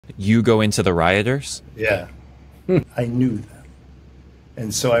you go into the rioters? Yeah, I knew them.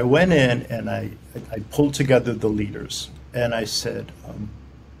 And so I went in and I pulled together the leaders and I said,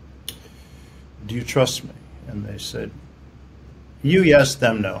 do you trust me? And they said, you yes,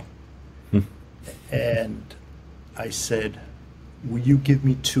 them no. And I said, will you give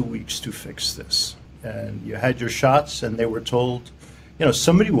me 2 weeks to fix this? And you had your shots and they were told, you know,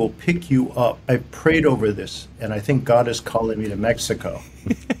 somebody will pick you up. I prayed over this, and I think God is calling me to Mexico.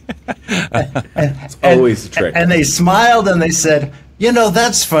 It's always a trick. And they smiled and they said, you know,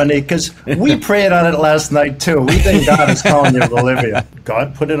 that's funny because we prayed on it last night too. We think God is calling you to Bolivia.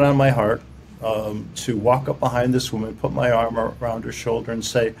 God put it on my heart to walk up behind this woman, put my arm around her shoulder and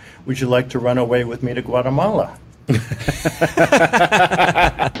say, would you like to run away with me to Guatemala?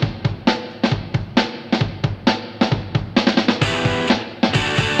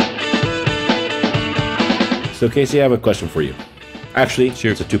 So, Casey, I have a question for you. Actually,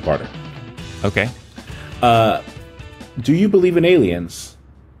 Sure. It's a two-parter. Okay. Do you believe in aliens?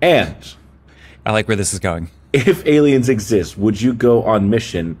 And I like where this is going. if aliens exist, would you go on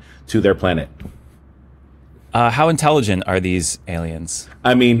mission to their planet? How intelligent are these aliens?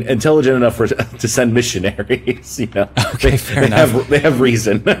 I mean, intelligent enough to send missionaries. You know, Okay, fair enough. They have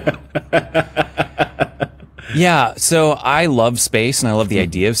reason. Yeah, so I love space, and I love the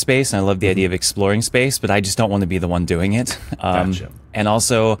idea of space, and I love the idea of exploring space, but I just don't want to be the one doing it. Gotcha. And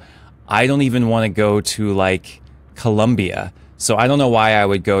also, I don't even want to go to, like, Colombia. So I don't know why I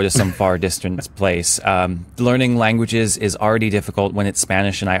would go to some far distant place. Learning languages is already difficult when it's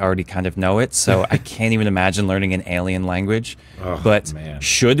Spanish, and I already kind of know it, so I can't even imagine learning an alien language. Oh, but man.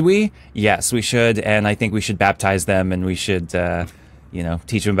 should we? Yes, we should, and I think we should baptize them, and we should, you know,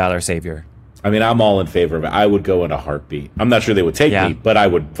 teach them about our Savior. I mean, I'm all in favor of it. I would go in a heartbeat. I'm not sure they would take Yeah. me, but I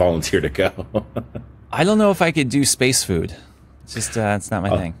would volunteer to go. I don't know if I could do space food. It's just, it's not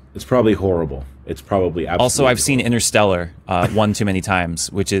my thing. It's probably horrible. It's probably absolutely Also, I've seen horrible. Interstellar one too many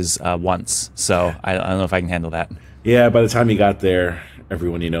times, which is once. So I don't know if I can handle that. Yeah, by the time you got there,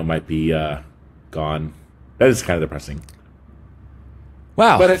 everyone you know might be gone. That is kind of depressing.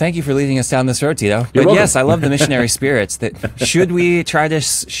 Wow, But thank you for leading us down this road, Tito. But welcome. yes, I love the missionary spirits. That should we try to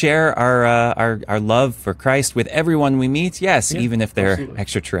share our love for Christ with everyone we meet? Yes, even if they're absolutely.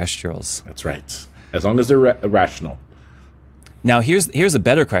 extraterrestrials. That's right. As long as they're rational. Now, here's a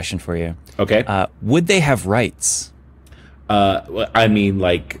better question for you. Okay. Would they have rights? I mean,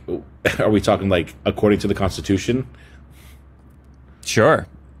 like, are we talking like according to the Constitution, Sure.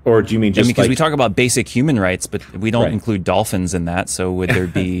 or do you mean just Because like we talk about basic human rights, but we don't Right. include dolphins in that. So would there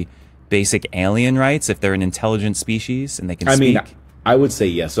be basic alien rights if they're an intelligent species and they can I speak? mean, I would say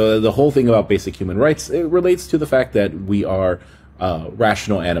yes. So the whole thing about basic human rights, it relates to the fact that we are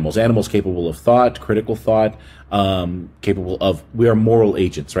rational animals capable of thought, critical thought, we are moral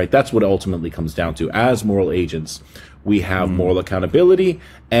agents, right? That's what it ultimately comes down to. As moral agents, we have moral accountability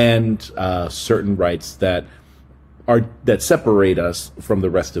and certain rights that separate us from the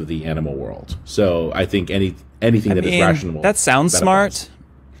rest of the animal world. So I think anything that is rational. That sounds smart,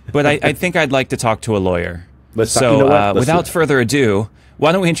 but I think I'd like to talk to a lawyer. Let's So talk, you know what? Let's do without that. further ado,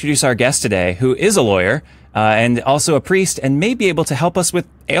 why don't we introduce our guest today, who is a lawyer and also a priest and may be able to help us with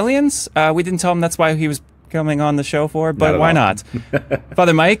aliens? We didn't tell him that's why he was coming on the show for, but at why all. not?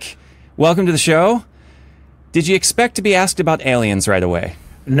 Father Mike, welcome to the show. Did you expect to be asked about aliens right away?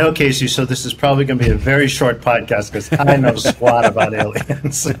 No, Casey, so this is probably going to be a very short podcast because I know squat about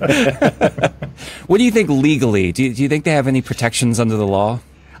aliens. What do you think legally? Do you think they have any protections under the law?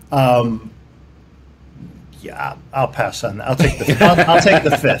 Yeah, I'll pass on that. I'll take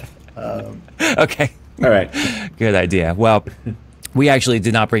the fifth. Okay. All right. Good idea. Well, we actually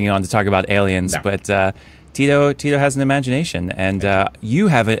did not bring you on to talk about aliens, No. but Tito has an imagination, and you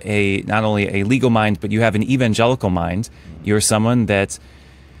have a not only a legal mind, but you have an evangelical mind. You're someone that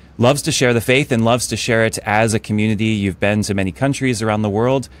loves to share the faith and loves to share it as a community. You've been to many countries around the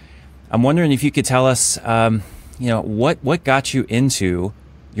world. I'm wondering if you could tell us, what got you into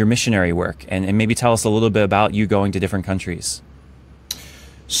your missionary work, and maybe tell us a little bit about you going to different countries.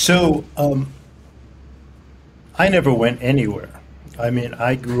 So I never went anywhere. I mean,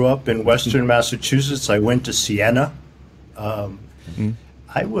 I grew up in Western Massachusetts. I went to Siena.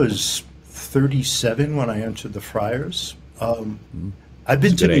 I was 37 when I entered the Friars. I've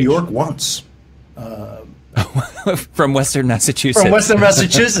been to good New age. York once. From Western Massachusetts. From Western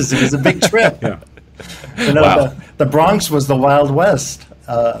Massachusetts. It was a big trip. Yeah. You know, Wow. the Bronx was the Wild West.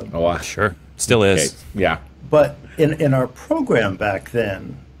 Oh, wow. Sure. Still is. Okay. Yeah. But in our program back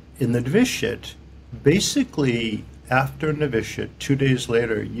then, in the novitiate, basically after novitiate, 2 days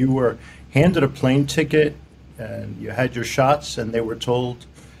later, you were handed a plane ticket and you had your shots and they were told,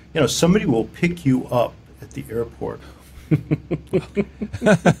 somebody will pick you up at the airport.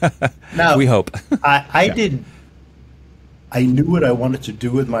 Now, We hope. I knew what I wanted to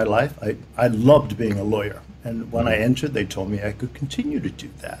do with my life. I loved being a lawyer. And when I entered, they told me I could continue to do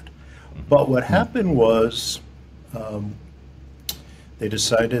that. But what happened was they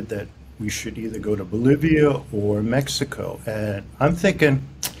decided that we should either go to Bolivia or Mexico. And I'm thinking,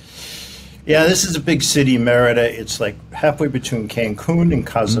 yeah, this is a big city, Merida. It's like halfway between Cancun and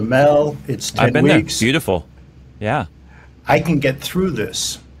Cozumel. It's 10 I've been weeks. there. Beautiful. Yeah. I can get through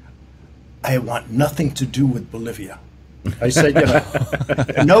this. I want nothing to do with Bolivia. I said,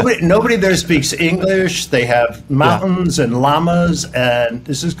 nobody there speaks English. They have mountains and llamas, and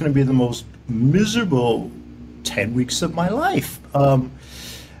this is going to be the most miserable 10 weeks of my life. So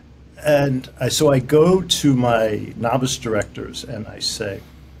I go to my novice directors and I say,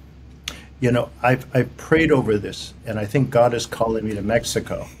 I've prayed over this, and I think God is calling me to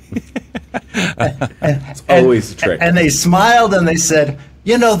Mexico. It's always a trick. And they smiled and they said,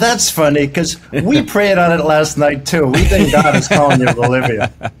 that's funny because we prayed on it last night too. We think God is calling you to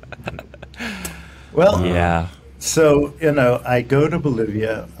Bolivia. Well, Yeah. so, I go to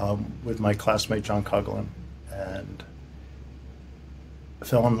Bolivia with my classmate John Coughlin and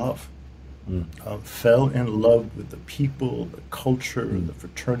fell in love. Fell in love with the people, the culture, the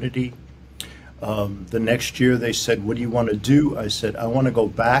fraternity. The next year they said, what do you want to do? I said, I want to go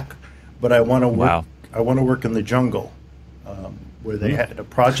back, but I want to work. Wow. I want to work in the jungle, where they had a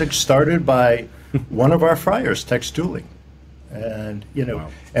project started by one of our friars, Tex Dooling. And,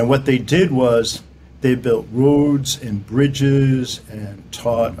 and what they did was they built roads and bridges and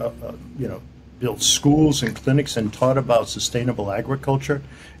taught, built schools and clinics and taught about sustainable agriculture.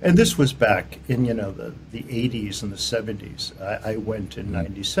 And this was back in, the 80s and the 70s. I went in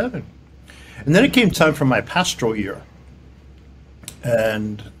 97. And then it came time for my pastoral year.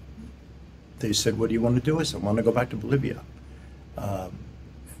 And they said, what do you want to do? I said, I want to go back to Bolivia.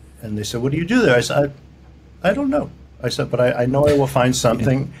 And they said, what do you do there? I said, I don't know. I said, but I know I will find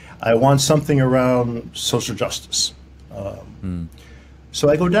something. I want something around social justice. So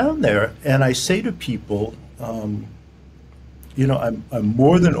I go down there and I say to people, I'm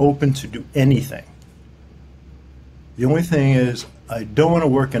more than open to do anything. The only thing is I don't want to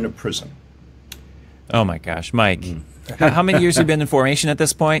work in a prison. Oh my gosh, Mike. How many years have you been in formation at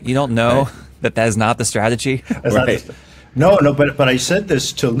this point? You don't know that is not the strategy? Right. No, but I said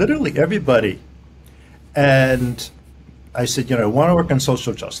this to literally everybody. And I said, I want to work on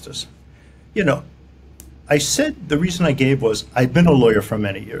social justice. I said the reason I gave was I'd been a lawyer for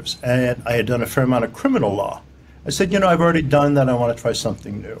many years, and I had done a fair amount of criminal law. I said, I've already done that. I want to try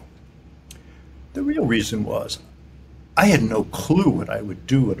something new. The real reason was I had no clue what I would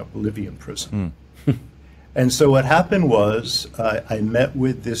do in a Bolivian prison. And so what happened was I met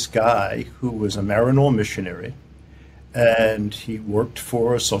with this guy who was a Maryknoll missionary, and he worked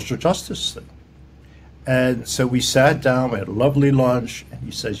for a social justice thing. And so we sat down, we had a lovely lunch, and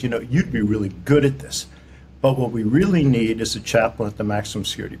he says, you'd be really good at this, but what we really need is a chaplain at the maximum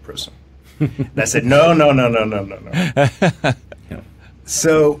security prison. And I said, no.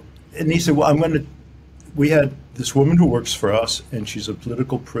 So, and he said, well, we had this woman who works for us, and she's a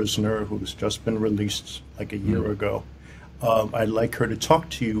political prisoner who's just been released like a year ago. I'd like her to talk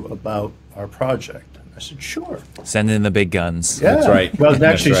to you about our project. I said, sure. Send in the big guns. Yeah. That's right. Well,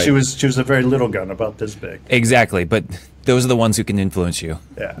 That's actually, right. she was a very little gun, about this big. Exactly, but those are the ones who can influence you.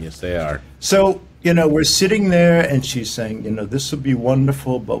 Yeah. Yes, they are. So, we're sitting there, and she's saying, this would be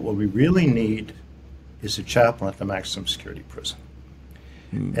wonderful, but what we really need is a chaplain at the maximum security prison.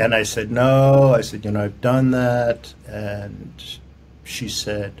 And I said, no. I said, I've done that. And she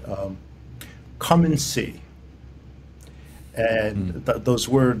said, come and see. And those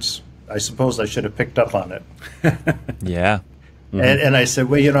words, I suppose I should have picked up on it. Yeah. And I said,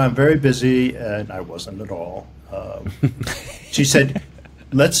 well, I'm very busy, and I wasn't at all. She said,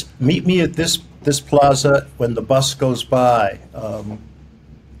 let's meet me at this plaza when the bus goes by. I'll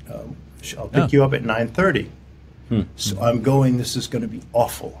pick you up at 9:30. So I'm going, this is going to be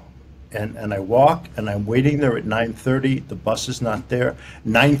awful. And I walk, and I'm waiting there at 9:30. The bus is not there.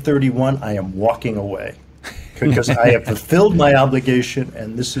 9:31, I am walking away because I have fulfilled my obligation,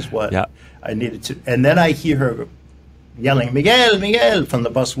 and this is what I needed to. And then I hear her yelling, Miguel, Miguel, from the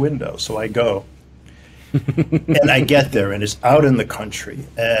bus window. So I go. And I get there, and it's out in the country.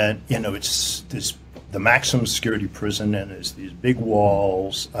 And, it's the maximum security prison, and there's these big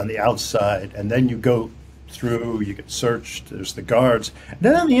walls on the outside. And then you go through, you get searched, there's the guards. And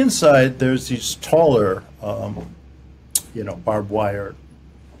then on the inside, there's these taller, barbed wire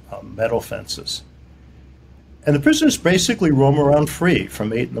metal fences. And the prisoners basically roam around free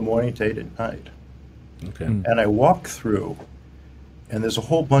from 8 in the morning to 8 at night. Okay. And I walk through, and there's a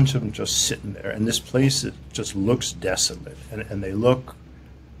whole bunch of them just sitting there. And this place, it just looks desolate. And they look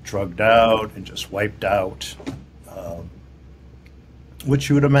drugged out and just wiped out, which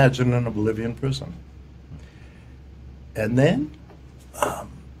you would imagine in a Bolivian prison. And then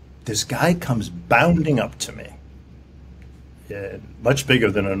this guy comes bounding up to me, much bigger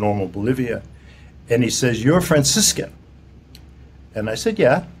than a normal Bolivia, and he says, "You're a Franciscan." And I said,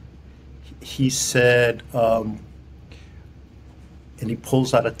 "Yeah." He said, and he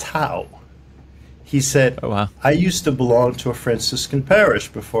pulls out a towel. He said, "Oh, wow. I used to belong to a Franciscan parish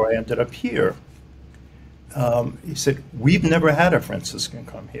before I ended up here." He said, "We've never had a Franciscan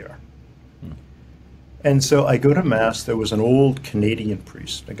come here." And so I go to Mass. There was an old Canadian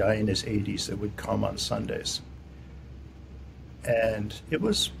priest, a guy in his 80s, that would come on Sundays. And it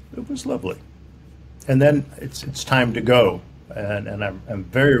was lovely. And then it's time to go, and I'm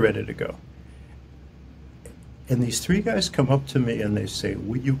very ready to go. And these 3 guys come up to me and they say,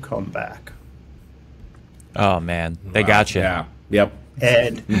 "Will you come back?" Oh man, they got you. Yeah. Yep.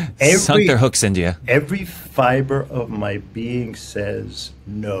 And Sunk their hooks into you. every fiber of my being says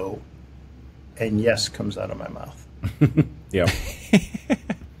no, and yes comes out of my mouth. Yeah.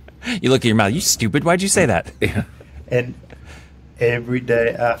 You look at your mouth. You stupid. Why'd you say that? Yeah. And every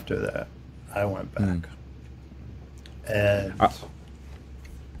day after that, I went back. And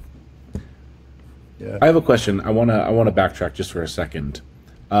yeah. I have a question. I wanna backtrack just for a second.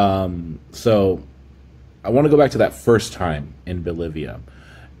 So I want to go back to that first time in Bolivia.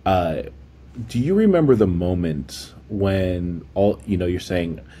 Do you remember the moment when you're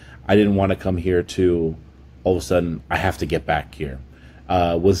saying, "I didn't want to come here," to all of a sudden I have to get back here?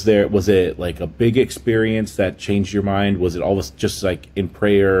 Was it like a big experience that changed your mind? Was it always just like in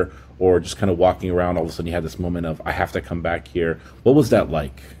prayer, or just kind of walking around, all of a sudden you had this moment of, "I have to come back here"? What was that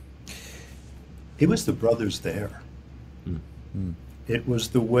like? It was the brothers there. It was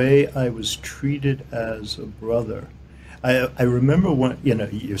the way I was treated as a brother. I remember when,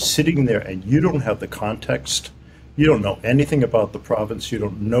 you're sitting there and you don't have the context. You don't know anything about the province. You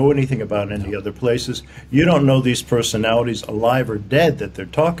don't know anything about any other places. You don't know these personalities, alive or dead, that they're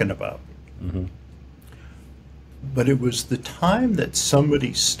talking about. Mm-hmm. But it was the time that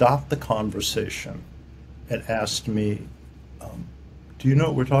somebody stopped the conversation and asked me, "Do you know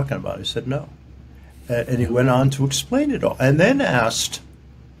what we're talking about?" I said, "No." And he went on to explain it all, and then asked,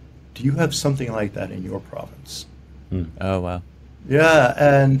 "Do you have something like that in your province?" Oh wow. Yeah,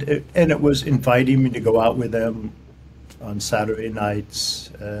 and it was inviting me to go out with them on Saturday nights,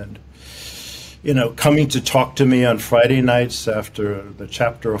 and coming to talk to me on Friday nights after the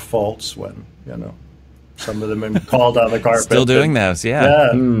chapter of faults, when some of them had called on the carpet. Still doing those,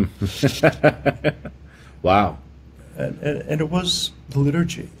 yeah. Wow. And it was the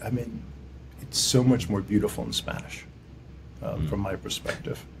liturgy. I mean, it's so much more beautiful in Spanish, from my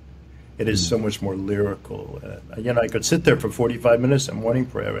perspective. It is so much more lyrical. I could sit there for 45 minutes in morning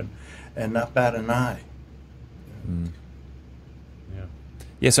prayer and not bat an eye.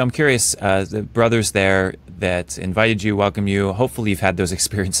 Yeah, so I'm curious, the brothers there that invited you, welcomed you, hopefully you've had those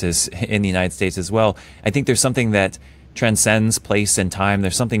experiences in the United States as well. I think there's something that transcends place and time.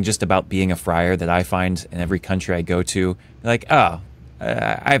 There's something just about being a friar that I find in every country I go to. Like,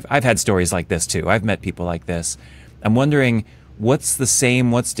 I've had stories like this too. I've met people like this. I'm wondering, what's the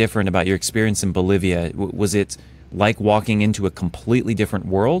same, what's different about your experience in Bolivia? Was it like walking into a completely different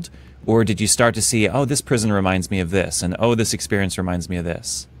world? Or did you start to see, oh, this prison reminds me of this, and oh, this experience reminds me of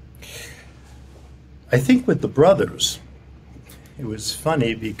this? I think with the brothers, it was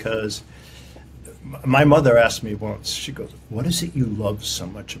funny because my mother asked me once, she goes, "What is it you love so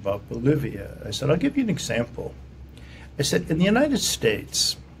much about Bolivia?" I said, "I'll give you an example." I said, in the United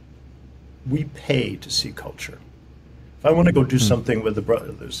States, we pay to see culture. If I want to go do something with the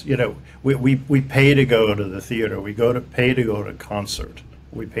brothers, we pay to go to the theater, pay to go to a concert,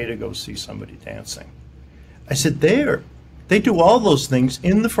 we pay to go see somebody dancing. I said, they do all those things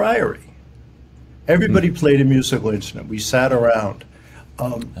in the friary. Everybody played a musical instrument. We sat around.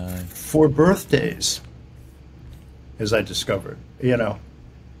 For birthdays, as I discovered,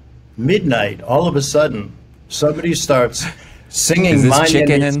 midnight, all of a sudden, somebody starts singing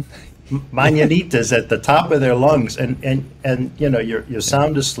mañanitas at the top of their lungs, and you're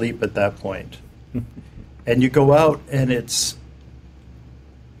sound asleep at that point. And you go out, and it's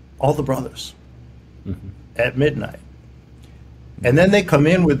all the brothers at midnight. And then they come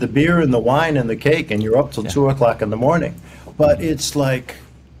in with the beer and the wine and the cake, and you're up till 2 o'clock in the morning. But it's like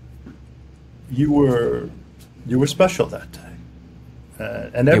you were special that day.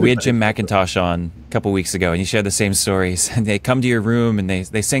 And Yeah, we had everybody- Jim McIntosh on a couple weeks ago, and he shared the same stories. And they come to your room and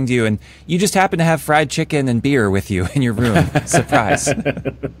they sing to you, and you just happen to have fried chicken and beer with you in your room. Surprise.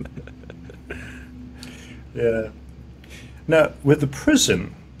 Yeah. Now, with the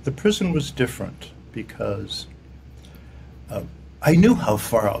prison was different because I knew how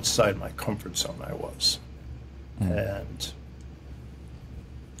far outside my comfort zone I was. And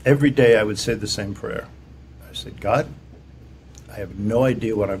every day I would say the same prayer. I said, God, I have no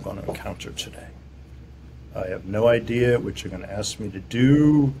idea what I'm going to encounter today. I have no idea what you're going to ask me to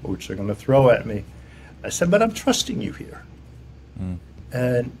do or what you're going to throw at me. I said, but I'm trusting you here.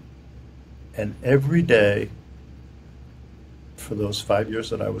 And every day for those 5 years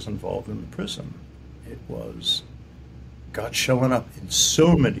that I was involved in the prison, it was God showing up in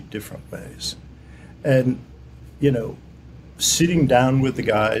so many different ways. And, sitting down with the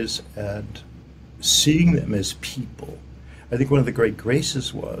guys and seeing them as people. I think one of the great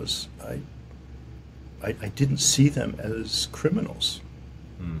graces was I didn't see them as criminals.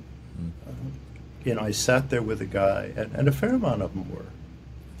 I sat there with a guy, and a fair amount of them were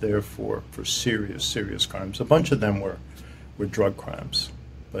there for serious, serious crimes. A bunch of them were drug crimes,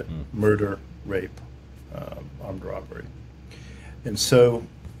 but murder, rape, armed robbery. And so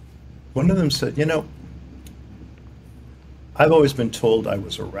one of them said, I've always been told I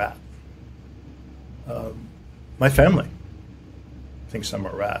was a rat. My family thinks I'm a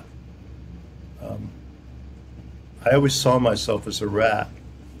rat. I always saw myself as a rat.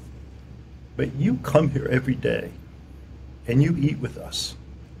 But you come here every day, and you eat with us,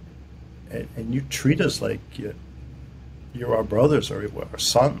 and you treat us like you're our brothers or our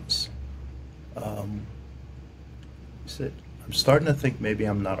sons. He said, I'm starting to think maybe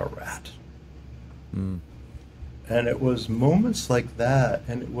I'm not a rat. And it was moments like that,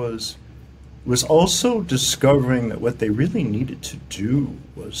 and it was also discovering that what they really needed to do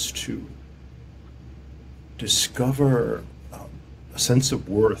was to discover a sense of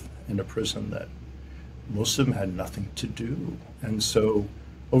worth in a prison that most of them had nothing to do. And so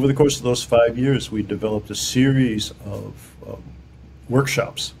over the course of those 5 years, we developed a series of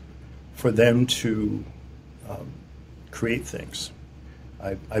workshops for them to create things.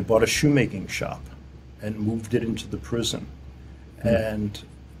 I bought a shoemaking shop and moved it into the prison. And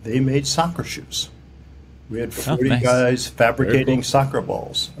they made soccer shoes. We had 40 nice. guys fabricating cool. soccer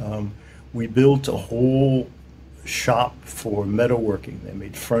balls. We built a whole shop for metalworking. They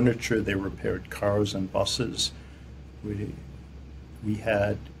made furniture. They repaired cars and buses. We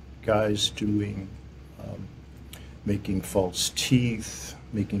had guys doing making false teeth,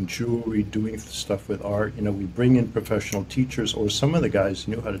 making jewelry, doing stuff with art. We bring in professional teachers, or some of the guys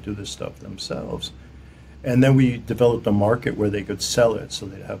knew how to do this stuff themselves. And then we developed a market where they could sell it so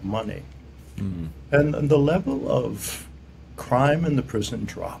they'd have money. And the level of crime in the prison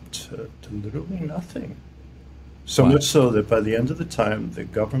dropped to literally nothing. So much so that by the end of the time, the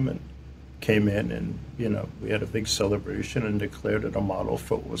government came in and, we had a big celebration and declared it a model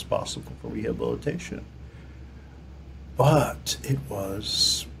for what was possible for rehabilitation. But it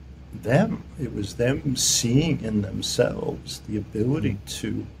was them. It was them seeing in themselves the ability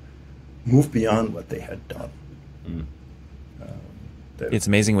to move beyond what they had done. It's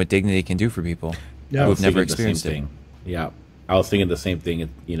amazing what dignity can do for people Yeah, who've never Thinking the experienced same it. thing. Yeah, I was thinking the same thing.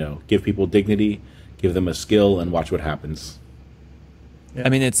 Give people dignity, give them a skill, and watch what happens. I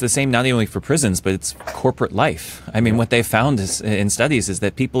mean, it's the same not only for prisons, but it's corporate life. I mean, what they found in studies is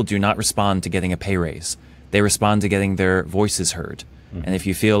that people do not respond to getting a pay raise. They respond to getting their voices heard. And if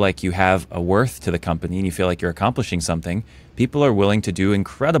you feel like you have a worth to the company and you feel like you're accomplishing something, people are willing to do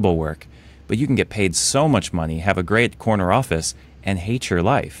incredible work. But you can get paid so much money, have a great corner office, and hate your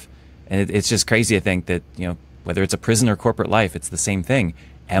life. And it's just crazy to think that, whether it's a prison or corporate life, it's the same thing.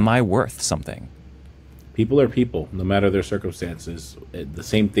 Am I worth something? People are people, no matter their circumstances. The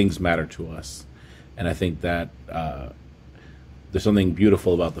same things matter to us. And I think that there's something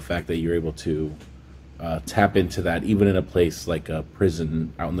beautiful about the fact that you're able to tap into that, even in a place like a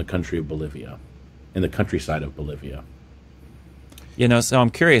prison out in the country of Bolivia, in the countryside of Bolivia. So I'm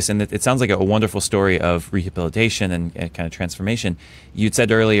curious, and it sounds like a wonderful story of rehabilitation and kind of transformation. You'd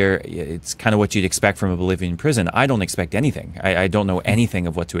said earlier it's kind of what you'd expect from a Bolivian prison. I don't expect anything. I don't know anything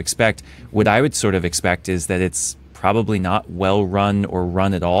of what to expect. What I would sort of expect is that it's probably not well run or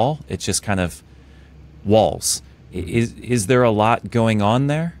run at all. It's just kind of walls. Is there a lot going on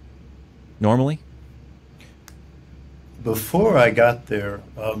there normally? Before I got there,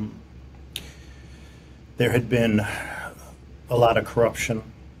 there had been a lot of corruption.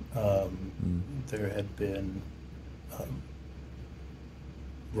 There had been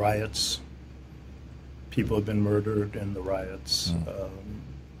riots. people have been murdered in the riots.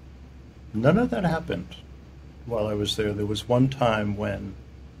 None of that happened while I was there. There was one time when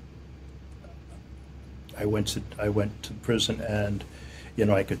I went to prison, and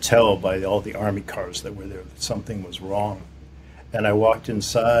I could tell by all the army cars that were there that something was wrong. And I walked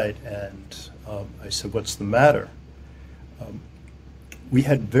inside, and I said, "What's the matter?" We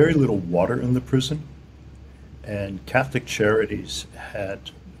had very little water in the prison, and Catholic Charities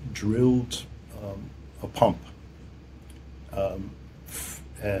had drilled a pump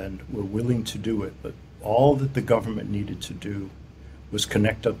and were willing to do it, but all that the government needed to do was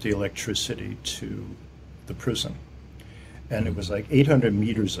connect up the electricity to the prison. And it was like 800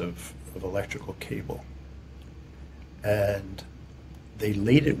 meters of electrical cable. And they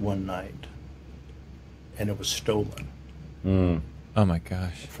laid it one night, and it was stolen. Oh my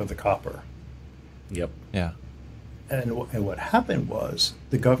gosh. For the copper. Yep. Yeah. And what happened was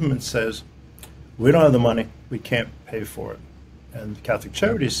the government says, "We don't have the money, we can't pay for it." And the Catholic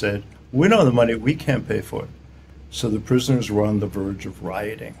Charities said, "We don't have the money, we can't pay for it." So the prisoners were on the verge of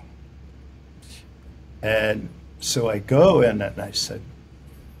rioting. And so I go in and I said,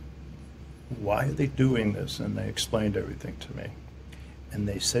 "Why are they doing this?" And they explained everything to me. And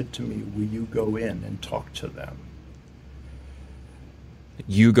they said to me, "Will you go in and talk to them?"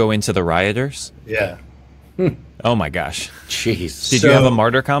 You go into the rioters? Yeah. Oh my gosh. Jeez. Did you have a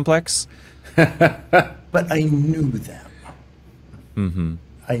martyr complex? But I knew them.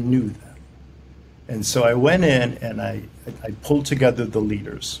 I knew them. And so I went in and I pulled together the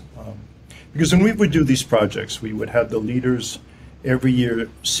leaders. Because when we would do these projects, we would have the leaders every year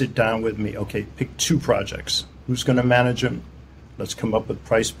sit down with me. Okay, pick 2 projects. Who's going to manage them? Let's come up with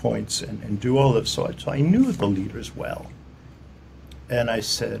price points and do all this. So I knew the leaders well. And I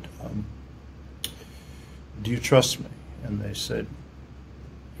said, "Do you trust me?" And they said,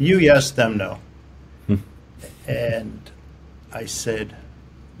 "You yes, them no." And I said,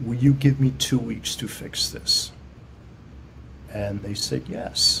 "Will you give me 2 weeks to fix this?" And they said,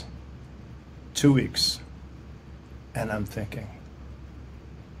 "Yes, 2 weeks." And I'm thinking,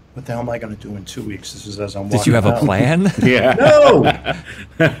 what the hell am I going to do in 2 weeks? This is as I'm walking Did you have a out. plan? Yeah.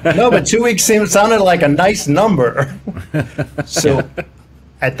 No, but 2 weeks sounded like a nice number. So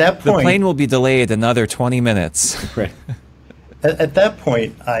at that The point, plane will be delayed another 20 minutes. Right. at that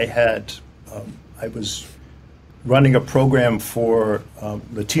point, I was running a program for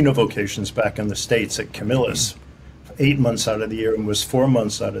Latino vocations back in the States at Camillus, 8 months out of the year, and was 4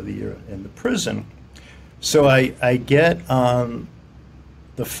 months out of the year in the prison. So I get on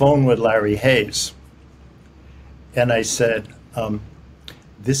the phone with Larry Hayes, and I said,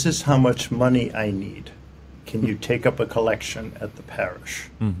 "This is how much money I need. Can you take up a collection at the parish?"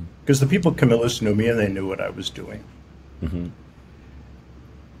 Because the people at Camillus knew me and they knew what I was doing.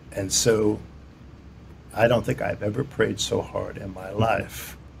 And so I don't think I've ever prayed so hard in my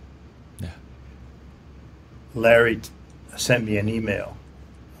life. Yeah. Larry sent me an email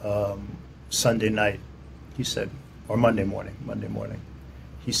Sunday night. He said, or Monday morning.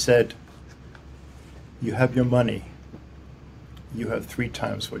 He said, "You have your money. You have 3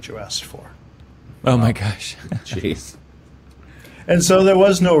 times what you asked for." Oh my gosh. Jeez. And so there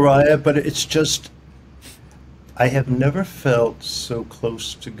was no riot, but it's just, I have never felt so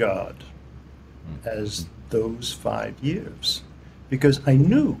close to God as those 5 years, because I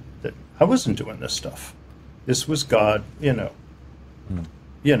knew that I wasn't doing this stuff. This was God, the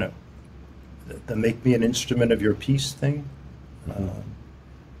make me an instrument of your peace thing.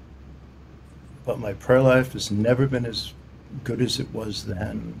 But my prayer life has never been as good as it was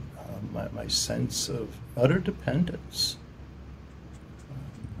then. My sense of utter dependence.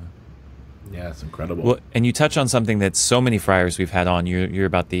 Yeah, it's incredible. Well, and you touch on something that so many friars we've had on. You're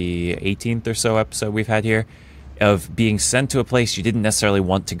about the 18th or so episode we've had here, of being sent to a place you didn't necessarily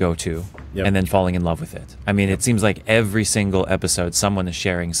want to go to, and then falling in love with it. I mean, it seems like every single episode, someone is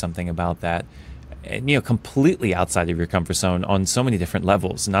sharing something about that, and completely outside of your comfort zone on so many different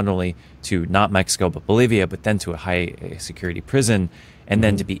levels. Not only to not Mexico but Bolivia, but then to a high security prison, and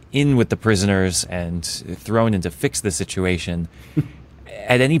then to be in with the prisoners and thrown in to fix the situation.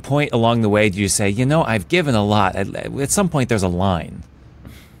 At any point along the way, do you say, I've given a lot? At some point, there's a line.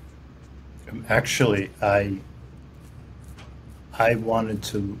 Actually, I wanted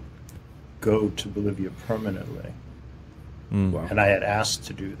to go to Bolivia permanently. Wow. And I had asked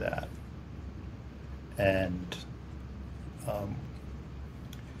to do that. And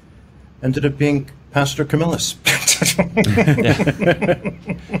ended up being Pastor Camillus.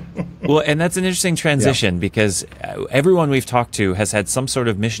 Well, and that's an interesting transition, because everyone we've talked to has had some sort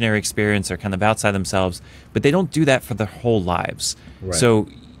of missionary experience or kind of outside themselves, but they don't do that for their whole lives. Right. So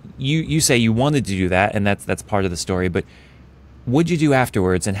you say you wanted to do that, and that's part of the story. But what'd you do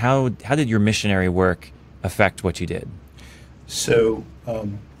afterwards, and how did your missionary work affect what you did? So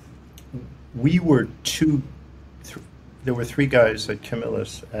we were there were three guys at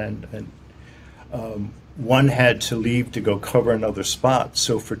Camillus, and one had to leave to go cover another spot.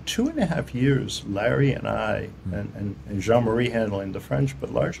 So for 2.5 years, Larry and I, and Jean-Marie handling the French,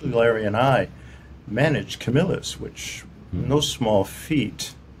 but largely Larry and I managed Camillus, which no small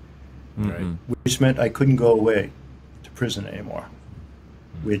feat, Right. which meant I couldn't go away to prison anymore,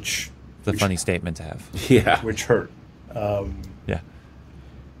 which It's a funny statement to have. Yeah. which hurt. Yeah.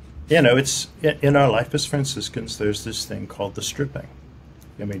 You know, it's in our life as Franciscans, there's this thing called the stripping.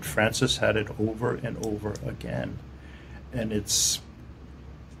 I mean, Francis had it over and over again. And it's,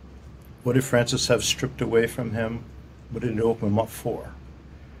 what did Francis have stripped away from him? What did it open him up for?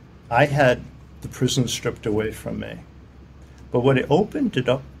 I had the prison stripped away from me. But what it opened it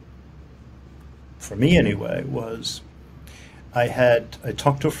up, for me anyway, was I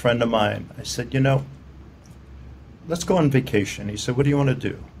talked to a friend of mine. I said, you know, let's go on vacation. He said, what do you want to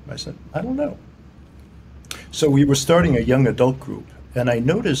do? I said, I don't know. So we were starting a young adult group, and I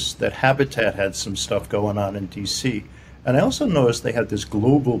noticed that Habitat had some stuff going on in DC. And I also noticed they had this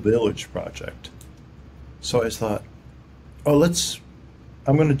Global Village project. So I thought, oh,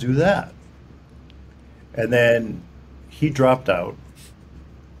 I'm going to do that. And then he dropped out.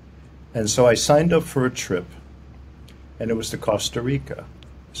 And so I signed up for a trip, and it was to Costa Rica.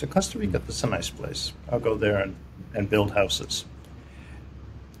 I said, Costa Rica, that's a nice place. I'll go there and build houses.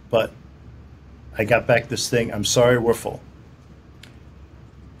 But I got back this thing, I'm sorry, we're full.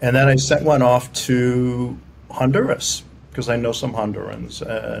 And then I sent one off to Honduras, because I know some Hondurans,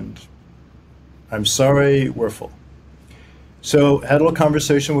 and I'm sorry, we're full. So had a little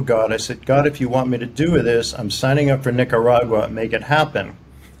conversation with God. I said, God, if you want me to do this, I'm signing up for Nicaragua, make it happen.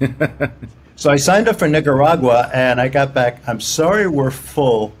 So I signed up for Nicaragua, and I got back, I'm sorry, we're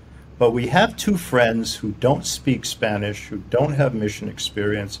full, but we have two friends who don't speak Spanish, who don't have mission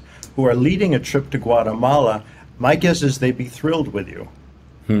experience, who are leading a trip to Guatemala. My guess is they'd be thrilled with you.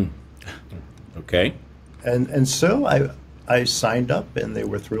 Okay. And so I signed up, and they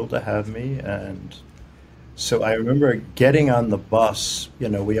were thrilled to have me. And so I remember getting on the bus. You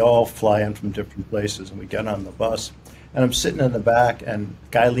know, we all fly in from different places, and we get on the bus. And I'm sitting in the back, and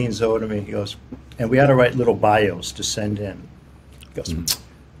a guy leans over to me. He goes, and we had to write little bios to send in. He goes,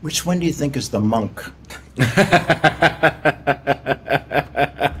 which one do you think is the monk?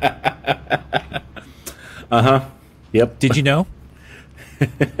 Yep. Did you know?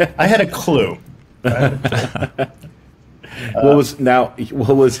 I had a clue. What was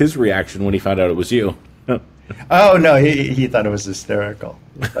his reaction when he found out it was you? Oh, no, he thought it was hysterical.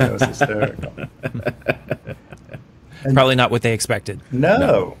 He thought it was hysterical. Probably not what they expected.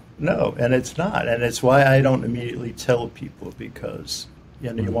 No, and it's not. And it's why I don't immediately tell people, because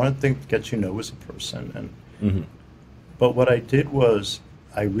you want to get to know as a person. And But what I did was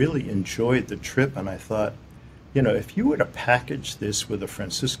I really enjoyed the trip, and I thought, if you were to package this with a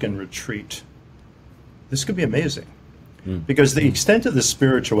Franciscan retreat, this could be amazing. Because the extent of the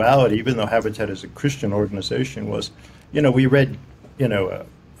spirituality, even though Habitat is a Christian organization, was, we read,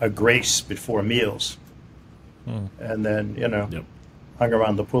 a grace before meals. And then, hung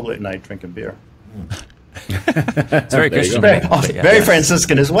around the pool at night drinking beer. It's very Christian. Very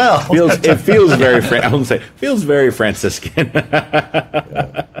Franciscan as well. It feels very I wouldn't say feels very Franciscan.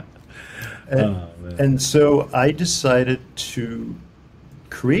 And so I decided to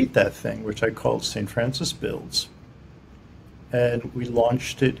create that thing, which I called St. Francis Builds. And we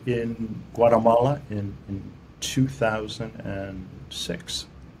launched it in Guatemala in 2006.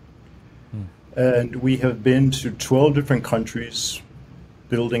 And we have been to 12 different countries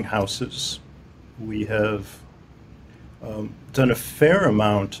building houses. We have done a fair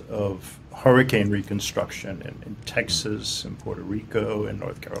amount of hurricane reconstruction in Texas, in Puerto Rico, in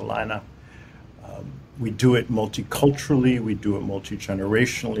North Carolina. We do it multiculturally, we do it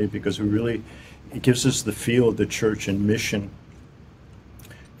multi-generationally, because it gives us the feel of the church and mission.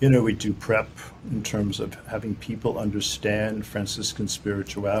 We do prep in terms of having people understand Franciscan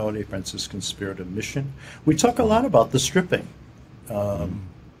spirituality, Franciscan spirit of mission. We talk a lot about the stripping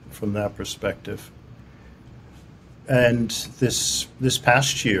from that perspective. And this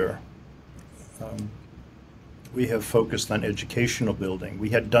past year, we have focused on educational building. We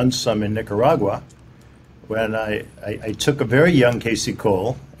had done some in Nicaragua when I took a very young Casey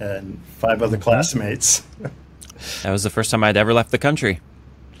Cole and 5 other classmates. That was the first time I'd ever left the country.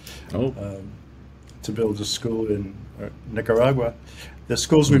 To build a school in Nicaragua. The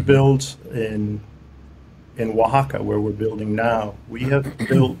schools we build in in Oaxaca, where we're building now, we have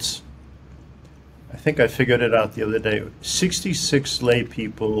built, I think I figured it out the other day, 66 lay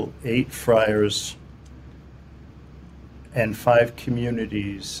people, 8 friars, and 5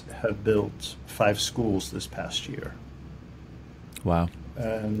 communities have built 5 schools this past year. Wow.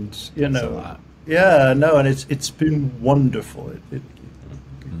 And, That's a lot. yeah, no, and it's been wonderful. It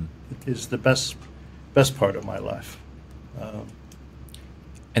is the best part of my life.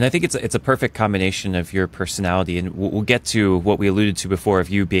 And I think it's a perfect combination of your personality, and we'll get to what we alluded to before of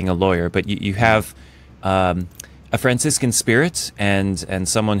you being a lawyer, but you have a Franciscan spirit and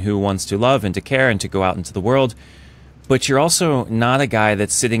someone who wants to love and to care and to go out into the world. But you're also not a guy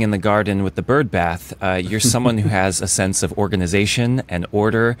that's sitting in the garden with the bird bath. You're someone who has a sense of organization and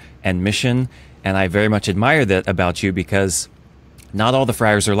order and mission, and I very much admire that about you, because not all the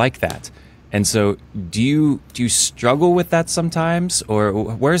friars are like that. And so do you struggle with that sometimes, or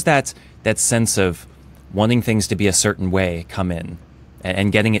where's that sense of wanting things to be a certain way come in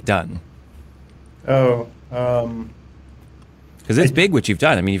and getting it done? Oh, because it's big what you've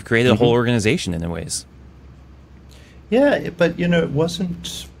done. I mean, you've created a whole organization in ways. yeah, but it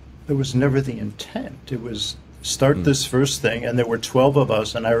wasn't. It was never the intent. It was start this first thing, and there were 12 of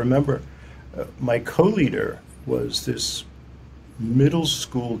us, and I remember my co-leader was this middle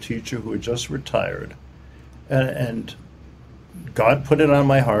school teacher who had just retired, and God put it on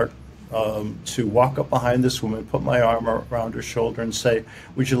my heart to walk up behind this woman, put my arm around her shoulder, and say,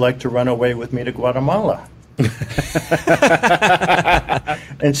 "Would you like to run away with me to Guatemala?"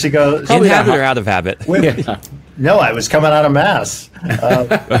 And she goes, In habit or out of habit? "No, I was coming out of mass."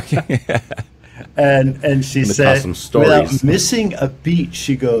 And she said, some stories. without missing a beat,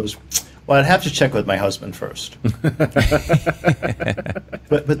 she goes, "Well, I'd have to check with my husband first."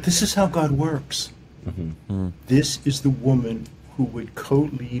 But this is how God works. This is the woman who would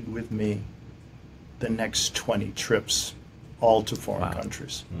co-lead with me the next 20 trips, all to foreign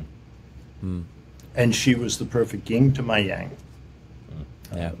countries. And she was the perfect yin to my yang.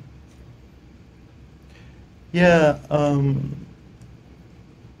 Yeah. Yeah,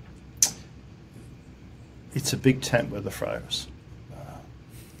 it's a big tent with the friars.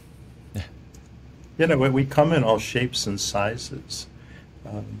 We come in all shapes and sizes,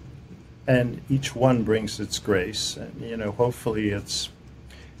 and each one brings its grace. And hopefully it's,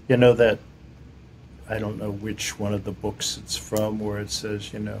 that I don't know which one of the books it's from, where it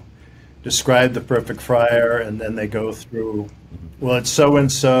says, describe the perfect friar, and then they go through, well, it's so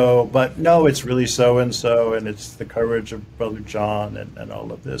and so, but no, it's really so and so, and it's the courage of Brother John, and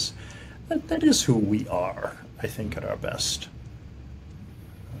all of this. That is who we are, I think, at our best.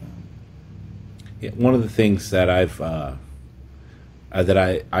 Yeah, one of the things that I've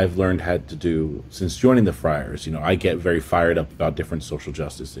learned had to do since joining the Friars, I get very fired up about different social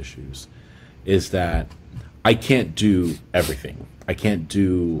justice issues, is that I can't do everything. I can't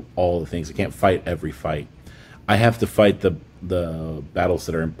do all the things. I can't fight every fight. I have to fight the battles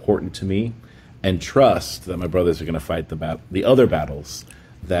that are important to me, and trust that my brothers are going to fight the other battles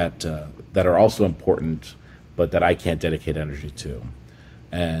that are also important, but that I can't dedicate energy to.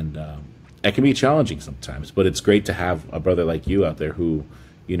 And it can be challenging sometimes, but it's great to have a brother like you out there who,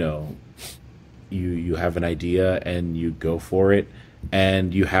 you have an idea and you go for it,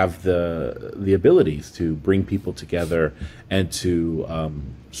 and you have the abilities to bring people together and to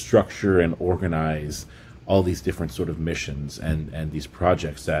structure and organize all these different sort of missions and these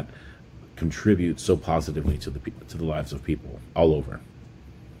projects that contribute so positively to the lives of people all over.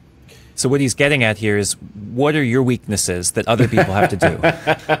 So what he's getting at here is, what are your weaknesses that other people have to do?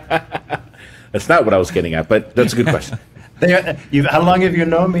 That's not what I was getting at, but that's a good question. How long have you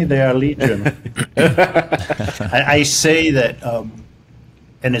known me? They are legion. I say that,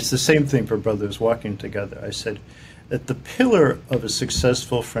 and it's the same thing for brothers walking together. I said that the pillar of a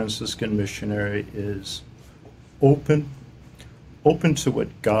successful Franciscan missionary is open to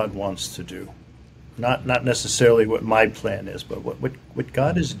what God wants to do. Not necessarily what my plan is, but what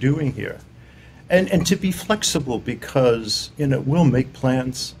God is doing here. And to be flexible, because we'll make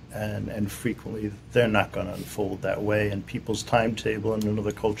plans, and frequently they're not going to unfold that way, and people's timetable in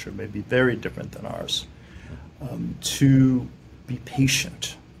another culture may be very different than ours. To be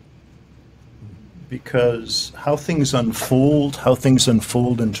patient, because how things unfold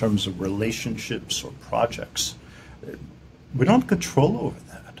in terms of relationships or projects, we don't have control over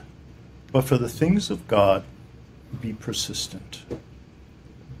that. But for the things of God, be persistent,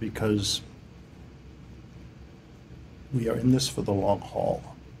 because we are in this for the long haul.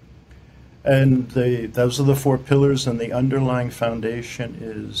 And those are the 4 pillars, and the underlying foundation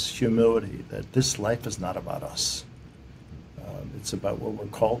is humility, that this life is not about us. It's about what we're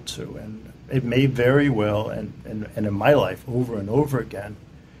called to. And it may very well, and in my life, over and over again,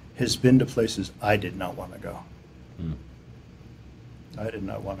 has been to places I did not want to go. I did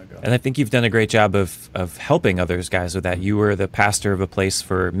not want to go. And I think you've done a great job of helping others guys with that. You were the pastor of a place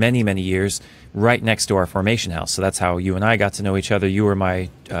for many, many years right next to our formation house. So that's how you and I got to know each other. You were my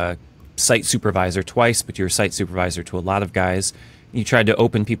site supervisor twice, but you were site supervisor to a lot of guys. You tried to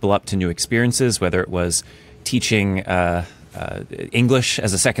open people up to new experiences, whether it was teaching English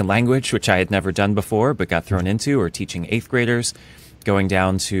as a second language, which I had never done before but got thrown into, or teaching 8th graders, going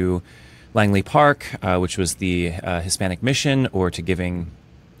down to Langley Park, which was the Hispanic mission, or to giving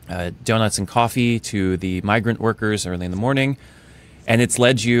donuts and coffee to the migrant workers early in the morning. And it's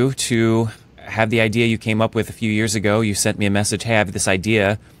led you to have the idea you came up with a few years ago. You sent me a message, hey, I have this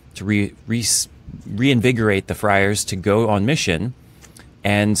idea to reinvigorate the Friars to go on mission,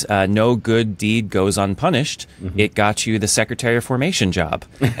 and no good deed goes unpunished. It got you the Secretary of Formation job.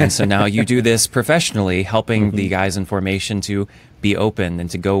 And so now you do this professionally, helping the guys in formation to be open and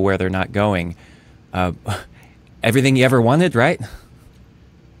to go where they're not going. Everything you ever wanted, right?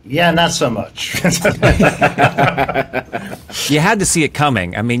 Yeah, not so much. You had to see it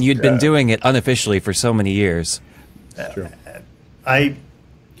coming. I mean, you'd been doing it unofficially for so many years. True.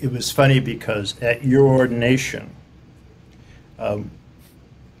 It was funny because at your ordination,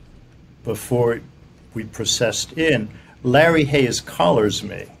 before we processed in, Larry Hayes collars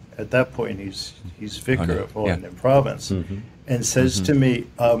me. At that point, he's vicar of Washington Province, and says to me,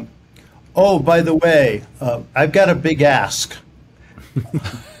 "Oh, by the way, I've got a big ask."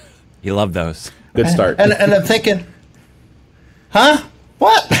 You love those. Good start. And I'm thinking, huh?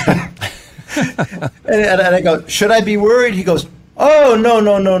 What? and I go, should I be worried? He goes, oh, no.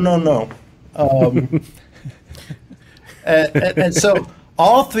 And so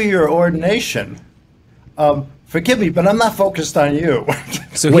all through your ordination, forgive me, but I'm not focused on you.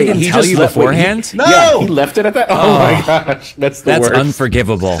 So he didn't tell you beforehand? No! Yeah, he left it at that? Oh my gosh, that's worst.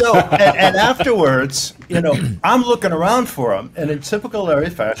 Unforgivable. So, and afterwards, I'm looking around for him, and in typical Larry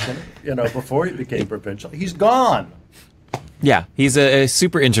fashion, before he became provincial, he's gone. Yeah, he's a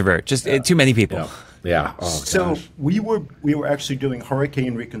super introvert, just too many people. Yeah. Oh, so gosh. we were actually doing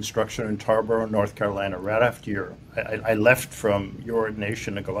hurricane reconstruction in Tarboro, North Carolina, right after I left from your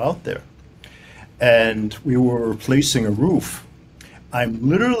ordination to go out there. And we were replacing a roof. I'm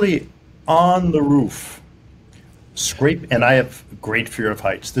literally on the roof, and I have great fear of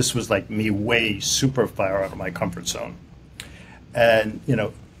heights. This was like me way super far out of my comfort zone. And,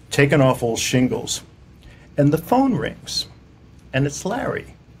 taking off old shingles. And the phone rings, and it's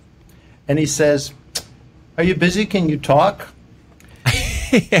Larry. And he says, are you busy? Can you talk?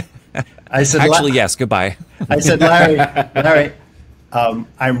 I said, actually, yes, goodbye. I said, Larry,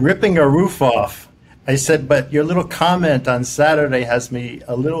 I'm ripping a roof off. I said, but your little comment on Saturday has me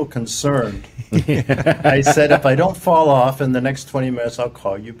a little concerned. I said, if I don't fall off in the next 20 minutes, I'll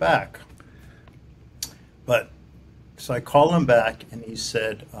call you back. So I call him back, and he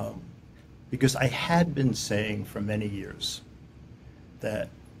said, because I had been saying for many years that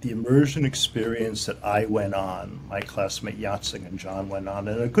the immersion experience that I went on, my classmate Yatsing and John went on,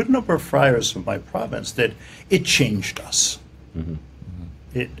 and a good number of friars from my province did, it changed us.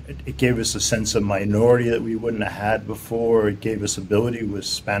 It gave us a sense of minority that we wouldn't have had before. It gave us ability with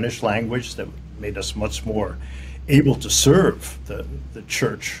Spanish language that made us much more able to serve the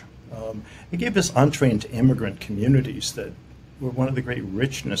church. It gave us entree into immigrant communities that were one of the great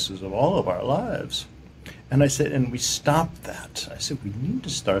richnesses of all of our lives. And I said, and we stopped that. I said, we need to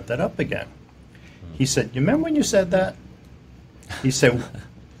start that up again. He said, you remember when you said that? He said,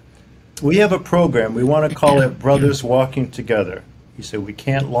 we have a program. We want to call it Brothers Walking Together. He said, we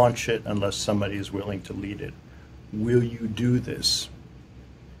can't launch it unless somebody is willing to lead it. Will you do this?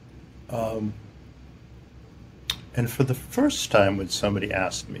 And for the first time when somebody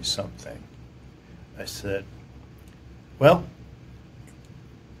asked me something, I said, well,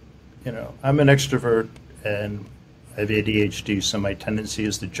 I'm an extrovert and I have ADHD, so my tendency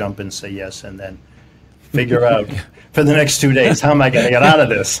is to jump and say yes and then figure out for the next 2 days, how am I going to get out of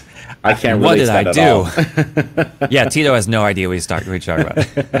this? I can't What relate did to I that at do? all. Yeah, Tito has no idea what he's talking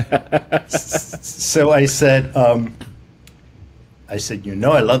about. So I said, I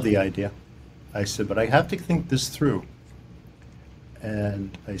love the idea. I said, but I have to think this through.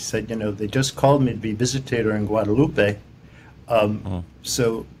 And I said, they just called me to be visitator in Guadalupe.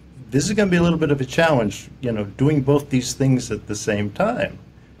 So this is going to be a little bit of a challenge, doing both these things at the same time.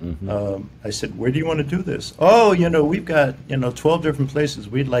 I said, where do you want to do this? Oh, we've got, 12 different places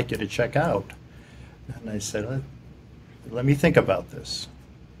we'd like you to check out. And I said, let me think about this.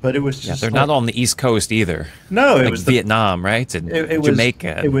 But it was Yeah, just they're not on the East Coast either. No, it like was Vietnam, right? And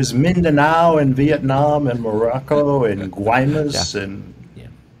Jamaica. It was Mindanao and Vietnam and Morocco and Guaymas and.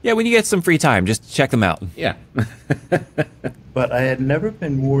 Yeah, when you get some free time, just check them out. Yeah. But I had never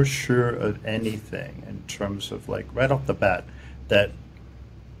been more sure of anything in terms of, like, right off the bat, that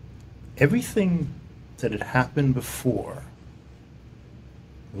everything that had happened before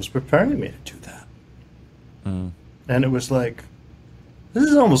was preparing me to do that. And it was like, this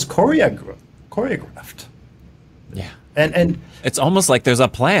is almost choreographed. Yeah. And It's almost like there's a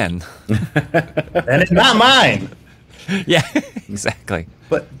plan. and it's not mine. Yeah, exactly.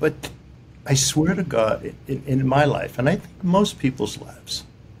 But I swear to God, in my life, and I think most people's lives,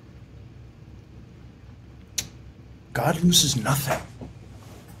 God loses nothing.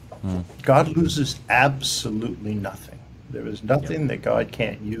 God loses absolutely nothing. There is nothing that God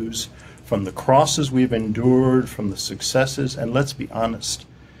can't use, from the crosses we've endured, from the successes. And let's be honest,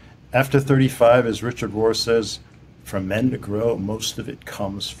 after 35, as Richard Rohr says, for men to grow, most of it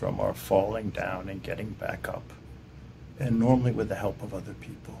comes from our falling down and getting back up, and normally with the help of other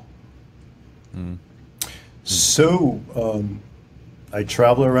people. So I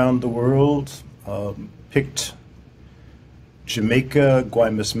travel around the world, picked Jamaica,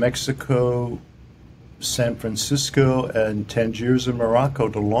 Guaymas, Mexico, San Francisco, and Tangiers in Morocco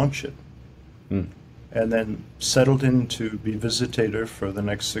to launch it. And then settled in to be visitator for the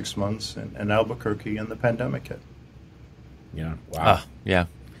next 6 months in Albuquerque, and the pandemic hit. Yeah. Wow. Yeah.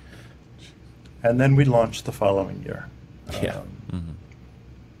 And then we launched the following year. Yeah.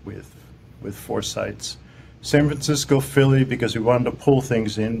 With 4 sites. San Francisco, Philly, because we wanted to pull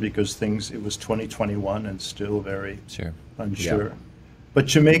things in, because it was 2021 and still very unsure. Yeah. But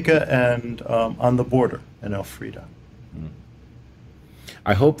Jamaica and on the border in Elfrida.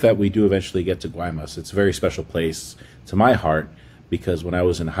 I hope that we do eventually get to Guaymas. It's a very special place to my heart, because when I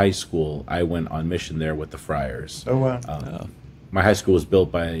was in high school, I went on mission there with the Friars. Oh, wow. My high school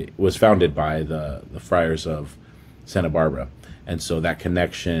was founded by the Friars of Santa Barbara. And so that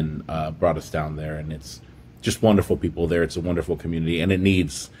connection brought us down there, and it's just wonderful people there. It's a wonderful community, and it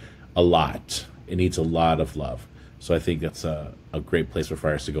needs a lot. It needs a lot of love. So I think that's a great place for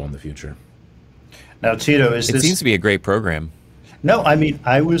Friars to go in the future. Now, Tito, It seems to be a great program. No, I mean,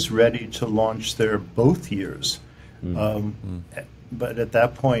 I was ready to launch there both years. But at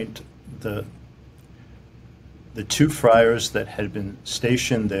that point, the 2 friars that had been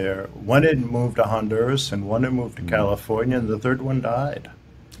stationed there, one had moved to Honduras and one had moved to California, and the third one died.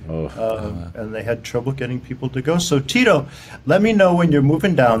 And they had trouble getting people to go. So, Tito, let me know when you're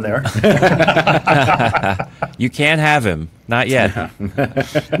moving down there. You can't have him. Not yet.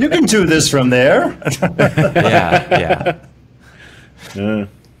 You can do this from there. Yeah.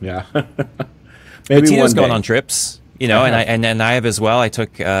 Yeah. But Tito's one gone day. on trips, and I have as well. I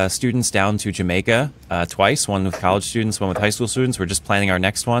took students down to Jamaica twice, one with college students, one with high school students. We're just planning our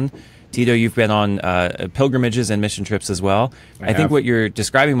next one. Tito, you've been on pilgrimages and mission trips as well. I think what you're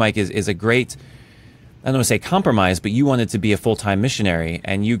describing, Mike, is a great, I don't want to say compromise, but you wanted to be a full-time missionary,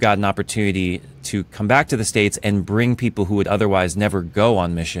 and you got an opportunity to come back to the States and bring people who would otherwise never go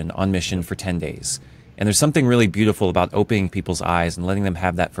on mission for 10 days. And there's something really beautiful about opening people's eyes and letting them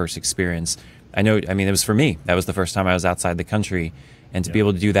have that first experience. It was for me. That was the first time I was outside the country. And to be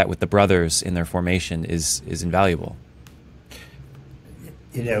able to do that with the brothers in their formation is invaluable.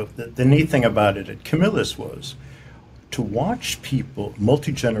 The neat thing about it at Camillus was to watch people,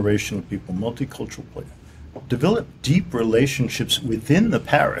 multi-generational people, multicultural people, develop deep relationships within the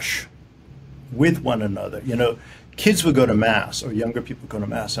parish with one another. Kids would go to Mass, or younger people go to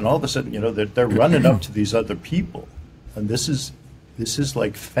Mass, and all of a sudden, they're running up to these other people. And this is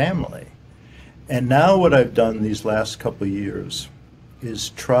like family. And now what I've done these last couple of years is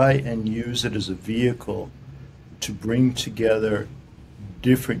try and use it as a vehicle to bring together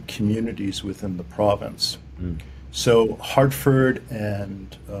different communities within the province. So Hartford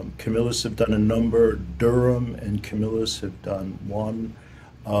and Camillus have done a number. Durham and Camillus have done one.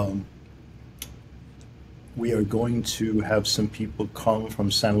 We are going to have some people come from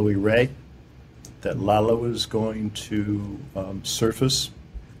San Luis Rey that Lalo is going to surface,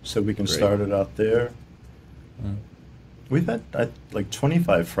 so we can start it out there. We've had like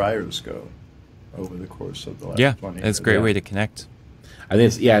 25 friars go over the course of the last 20 years. It's a great way to connect. I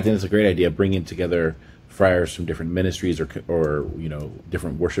think it's a great idea, bringing together friars from different ministries or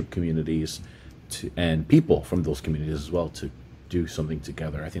different worship communities and people from those communities as well to do something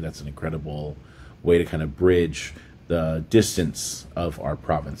together. I think that's an incredible way to kind of bridge the distance of our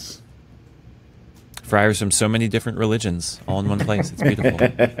province. Friars from so many different religions all in one place. It's beautiful.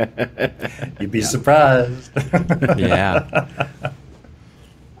 You'd be surprised. Yeah.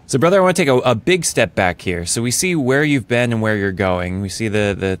 So, brother, I want to take a big step back here. So we see where you've been and where you're going. We see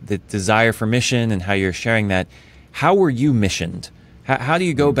the desire for mission and how you're sharing that. How were you missioned? How do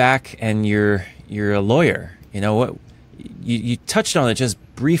you go back and you're a lawyer? You know what? You touched on it just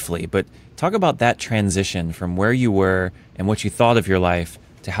briefly, but talk about that transition from where you were and what you thought of your life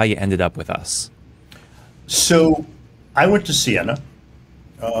to how you ended up with us. So I went to Siena,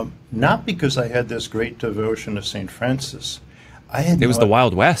 not because I had this great devotion to St. Francis. It was the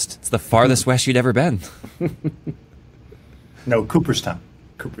Wild West. It's the farthest west you'd ever been. No, Cooperstown.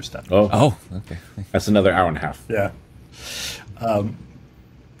 Oh, okay. That's another hour and a half. Yeah.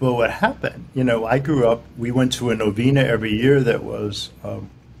 But what happened, I grew up, we went to a novena every year that was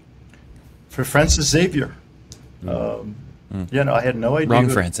for Francis Xavier. I had no idea. Wrong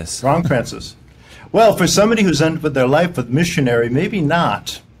Francis. Wrong Francis. Well, for somebody who's ended with their life with missionary, maybe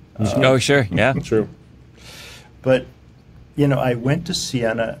not. Oh, sure. Yeah. True. But, I went to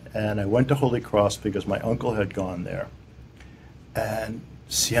Siena and I went to Holy Cross because my uncle had gone there. And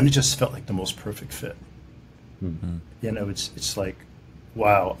Siena just felt like the most perfect fit. Mm-hmm. It's like,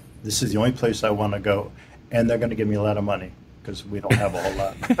 wow, this is the only place I want to go. And they're going to give me a lot of money because we don't have a whole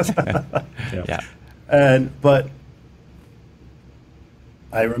lot. Yeah. But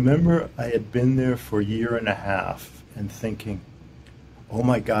I remember I had been there for a year and a half and thinking, oh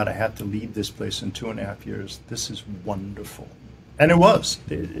my God, I have to leave this place in 2.5 years. This is wonderful. And it was.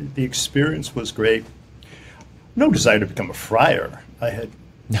 The experience was great. No desire to become a friar. I had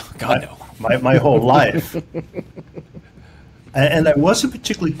no. my whole life. And I wasn't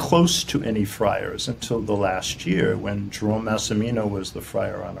particularly close to any friars until the last year when Jerome Massimino was the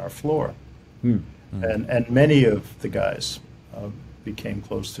friar on our floor. And many of the guys became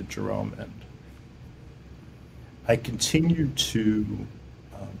close to Jerome. And I continued to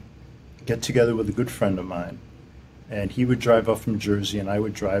get together with a good friend of mine. And he would drive up from Jersey and I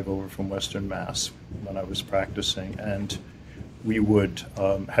would drive over from Western Mass when I was practicing. And we would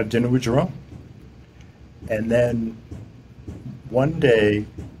have dinner with Jerome. And then one day,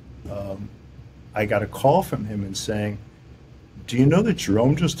 I got a call from him and saying, do you know that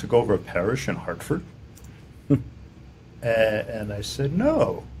Jerome just took over a parish in Hartford? And I said,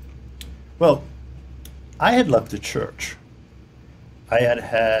 no. Well, I had left the church. I had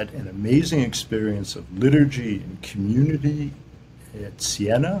had an amazing experience of liturgy and community at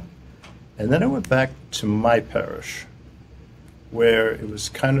Siena. And then I went back to my parish, where it was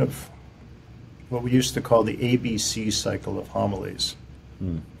kind of what we used to call the ABC cycle of homilies.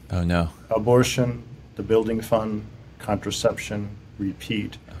 Oh, no. Abortion, the building fund, contraception,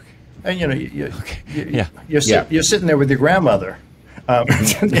 repeat. Okay. And, you're sitting there with your grandmother.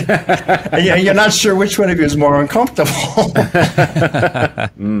 And you're not sure which one of you is more uncomfortable.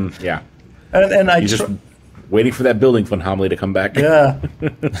 Yeah. And I You're just waiting for that building fund homily to come back. Yeah.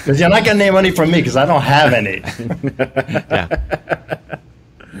 Because you're not getting any money from me because I don't have any. Yeah.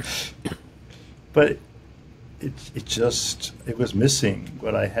 But it was missing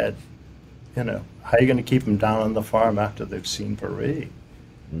what I had. How are you going to keep them down on the farm after they've seen parade?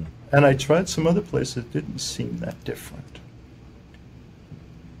 And I tried some other places that didn't seem that different.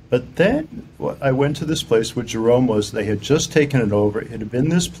 But then I went to this place where Jerome was. They had just taken it over. It had been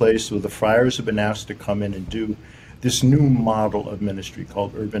this place where the friars had been asked to come in and do this new model of ministry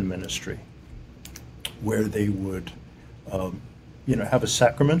called urban ministry, where they would, have a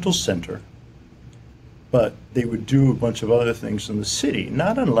sacramental center, but they would do a bunch of other things in the city,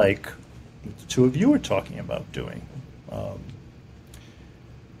 not unlike what the two of you were talking about doing.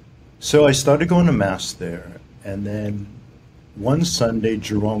 So I started going to Mass there, and then one Sunday,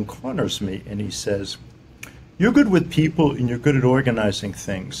 Jerome corners me and he says, you're good with people and you're good at organizing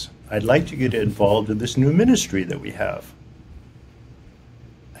things. I'd like to get involved in this new ministry that we have.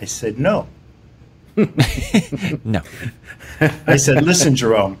 I said, no. No. I said, listen,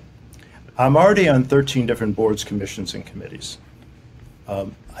 Jerome, I'm already on 13 different boards, commissions, and committees.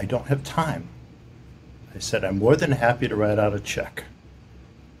 I don't have time. I said, I'm more than happy to write out a check.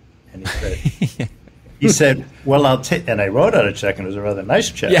 And he said, well, I'll take, and I wrote out a check, and it was a rather nice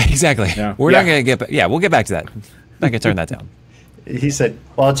check. Yeah, exactly. Yeah. We're not going to get, we'll get back to that. I'm not going to turn that down. He said,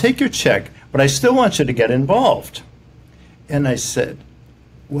 well, I'll take your check, but I still want you to get involved. And I said,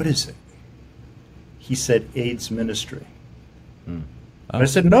 what is it? He said, AIDS ministry. Oh. I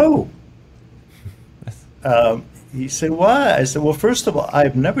said, no. He said, why? I said, well, first of all,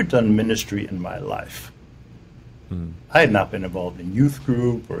 I've never done ministry in my life. I had not been involved in youth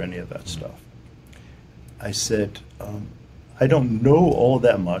group or any of that stuff. I said, I don't know all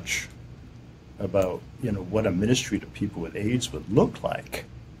that much about, what a ministry to people with AIDS would look like.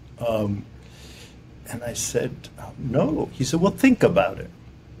 And I said, no. He said, well, think about it.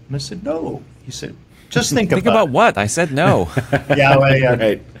 And I said, no. He said, just think Think about about it. what? I said no. Yeah, well, yeah,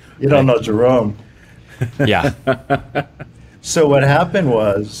 Right. you don't know Jerome. Yeah. So what happened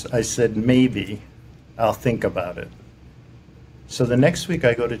was I said, maybe I'll think about it. So the next week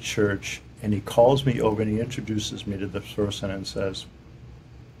I go to church and he calls me over and he introduces me to the person and says,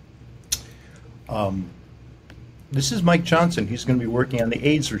 this is Mike Johnson. He's going to be working on the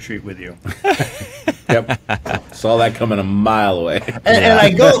AIDS retreat with you. Yep. Saw that coming a mile away. And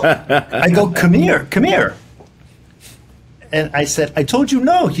I go, come here. And I said, I told you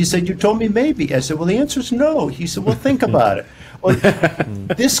no. He said, you told me maybe. I said, well, the answer is no. He said, well, think about it. Well,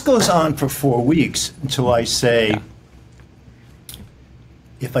 this goes on for 4 weeks until I say,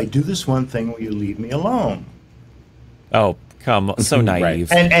 if I do this one thing, will you leave me alone? Oh, come on. So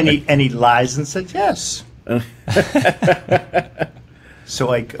naive. And he lies and said yes.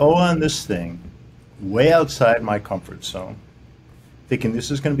 So I go on this thing way outside my comfort zone, thinking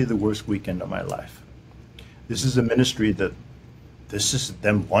this is going to be the worst weekend of my life. This is a ministry that this is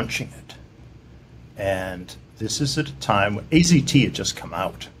them launching it. And this is at a time when AZT had just come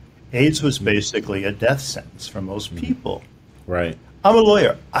out. AIDS was basically a death sentence for most people. Right. I'm a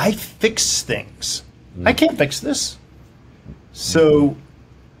lawyer. I fix things. I can't fix this. So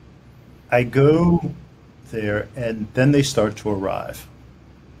I go there, and then they start to arrive.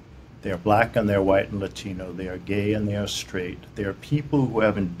 They are black and they're white and Latino. They are gay and they are straight. They are people who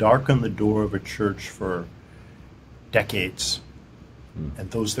haven't darkened the door of a church for decades, and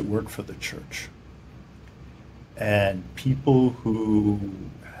those that work for the church. And people who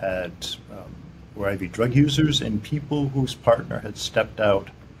had were IV drug users, and people whose partner had stepped out.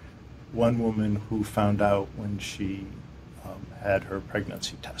 One woman who found out when she had her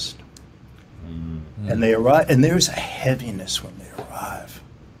pregnancy test. And they arrive, and there's a heaviness when they arrive.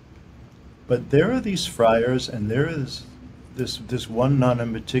 But there are these friars, and there is this one nun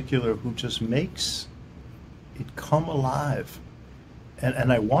in particular who just makes it come alive.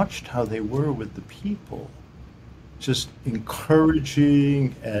 And I watched how they were with the people, just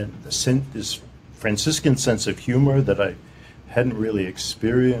encouraging, and this Franciscan sense of humor that I hadn't really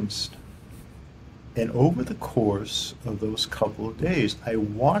experienced. And over the course of those couple of days, I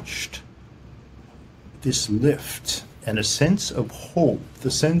watched this lift and a sense of hope,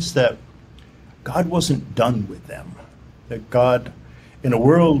 the sense that God wasn't done with them, that God, in a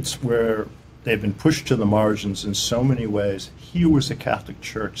world where they've been pushed to the margins in so many ways, here was the Catholic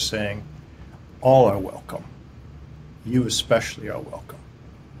Church saying, all are welcome. You especially are welcome.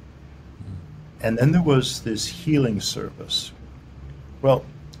 And then there was this healing service. Well,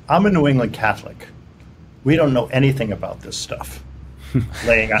 I'm a New England Catholic. We don't know anything about this stuff,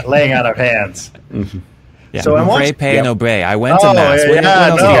 laying out of hands. Yeah. So I Pray, watched, pay, and obey. I went to Mass. What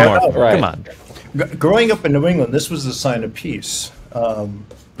else do you want more? right. Come on. Growing up in New England, this was a sign of peace. But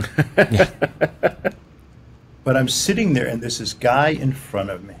I'm sitting there, and there's this guy in front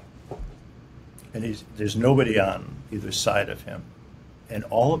of me, and there's nobody on either side of him, and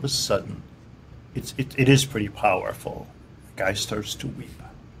all of a sudden, it is pretty powerful. The guy starts to weep,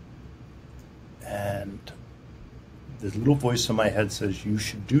 and the little voice in my head says, "You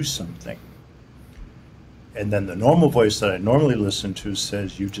should do something." And then the normal voice that I normally listen to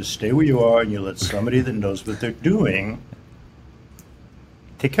says, "You just stay where you are, and you let somebody that knows what they're doing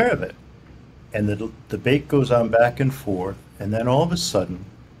take care of it." And the debate goes on back and forth, and then all of a sudden,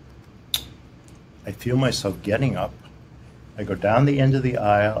 I feel myself getting up. I go down the end of the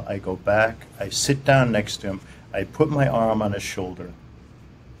aisle, I go back, I sit down next to him, I put my arm on his shoulder.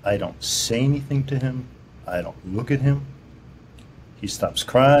 I don't say anything to him, I don't look at him. He stops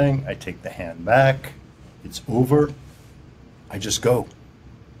crying, I take the hand back, it's over, I just go.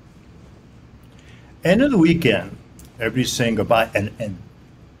 End of the weekend, everybody's saying goodbye, and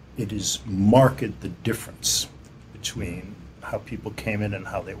it is marked the difference between how people came in and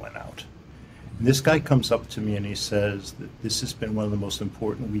how they went out. And this guy comes up to me and he says that this has been one of the most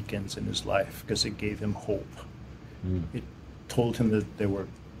important weekends in his life because it gave him hope. It told him that there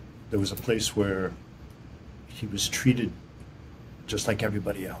was a place where he was treated just like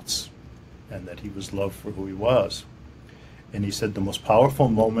everybody else and that he was loved for who he was. And he said the most powerful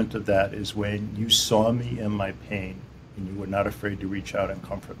moment of that is when you saw me in my pain and you were not afraid to reach out and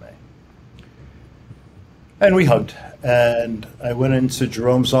comfort me. And we hugged. And I went into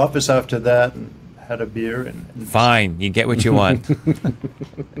Jerome's office after that and had a beer. And Fine, you get what you want.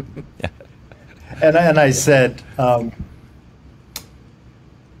 Yeah. And I said,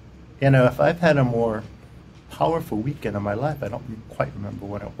 if I've had a more powerful weekend in my life, I don't quite remember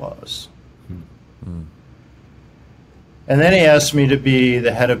when it was. And then he asked me to be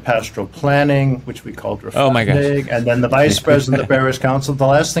the head of pastoral planning, which we called refining. Oh my gosh. And then the vice president of the Parish Council. The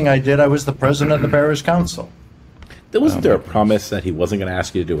last thing I did, I was the president of the Parish Council. Wasn't there a promise that he wasn't going to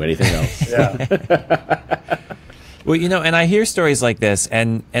ask you to do anything else? Yeah. Well, you know, and I hear stories like this,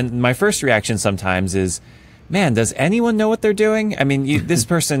 and my first reaction sometimes is, man, does anyone know what they're doing? I mean, this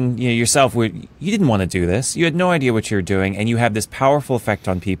person, you know, yourself, you didn't want to do this. You had no idea what you were doing, and you have this powerful effect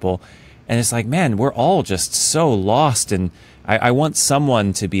on people. And it's like, man, we're all just so lost, and I want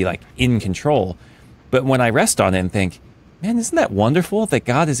someone to be, like, in control. But when I rest on it and think, man, isn't that wonderful that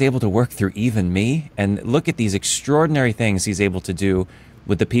God is able to work through even me? And look at these extraordinary things he's able to do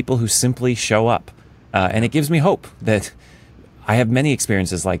with the people who simply show up. And it gives me hope that I have many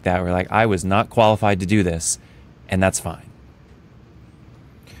experiences like that where, like, I was not qualified to do this, and that's fine.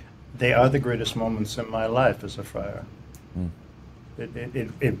 They are the greatest moments in my life as a friar.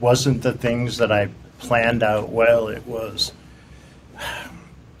 It wasn't the things that I planned out well. It was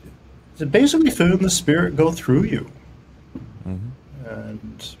basically feeling the Spirit go through you.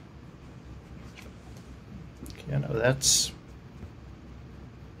 And, you know,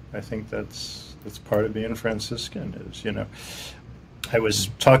 I think that's part of being Franciscan is, you know. I was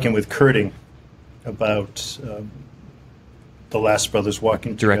talking with Curting about the last brothers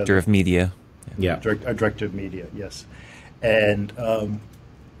walking together. Director of media. Yeah. Director of media, yes. And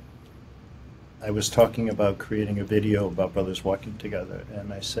I was talking about creating a video about brothers walking together,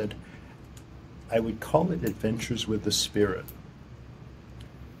 and I said, I would call it Adventures with the Spirit,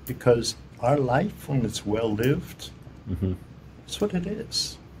 because our life, when it's well lived, it's what it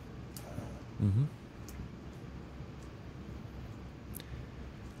is.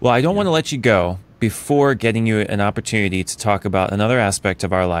 Well, I don't want to let you go before getting you an opportunity to talk about another aspect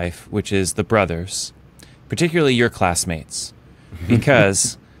of our life, which is the brothers, particularly your classmates.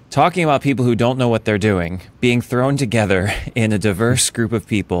 Because talking about people who don't know what they're doing, being thrown together in a diverse group of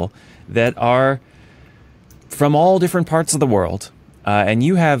people that are from all different parts of the world, and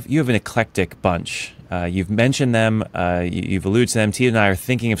you have an eclectic bunch. You've mentioned them, you've alluded to them. Tia and I are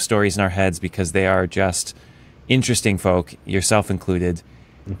thinking of stories in our heads because they are just interesting folk, yourself included.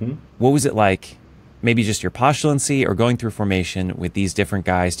 What was it like, maybe just your postulancy or going through formation with these different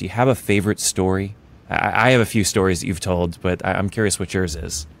guys? Do you have a favorite story? I have a few stories that you've told, but I'm curious what yours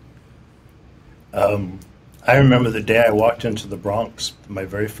is. I remember the day I walked into the Bronx, my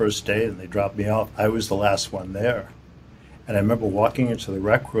very first day, and they dropped me off. I was the last one there. And I remember walking into the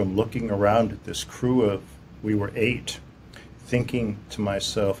rec room, looking around at this crew of, we were 8, thinking to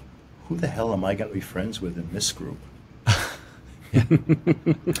myself, who the hell am I going to be friends with in this group?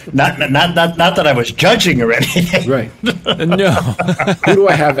 Not that I was judging or anything. Right. No. Who do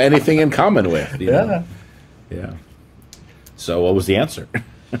I have anything in common with? You know? Yeah. So what was the answer?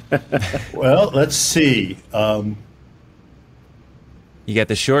 Well, let's see. You got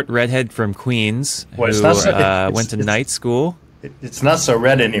the short redhead from Queens who went to night school. It's not so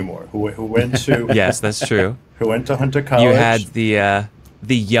red anymore. Who went to? Yes, that's true. Who went to Hunter College? You had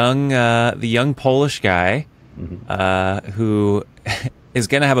the young Polish guy who is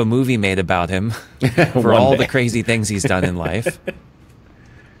going to have a movie made about him for all the crazy things he's done in life.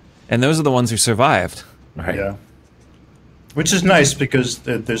 And those are the ones who survived. Right. Yeah. Which is nice because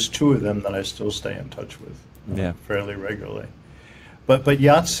there's 2 of them that I still stay in touch with fairly regularly. But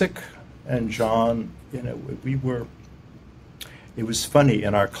Jacek and John, you know, it was funny,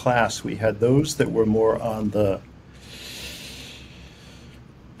 in our class we had those that were more on the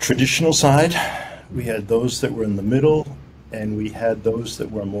traditional side, we had those that were in the middle, and we had those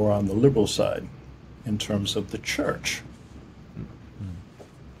that were more on the liberal side in terms of the church.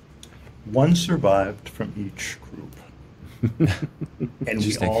 One survived from each group. And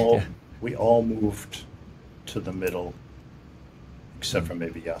we all moved to the middle, except for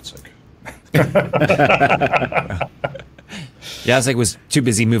maybe Jacek. Jacek was too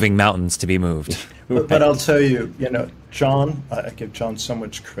busy moving mountains to be moved. But I'll tell you, you know, John, I give John so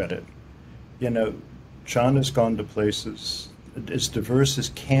much credit. You know, John has gone to places as diverse as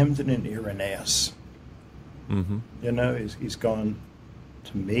Camden and Irenaeus. You know, he's gone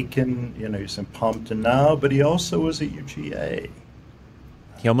to Macon, you know, he's in Pompton now, but he also was at UGA.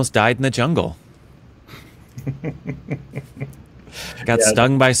 He almost died in the jungle. Got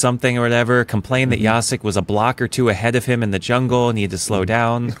stung by something or whatever, complained that Jacek was a block or 2 ahead of him in the jungle and he had to slow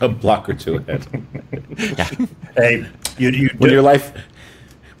down. A block or 2 ahead. Hey, when your life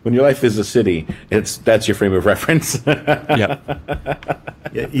is a city, that's your frame of reference.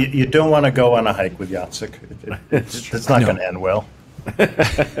 You don't want to go on a hike with Jacek. It's not going to end well.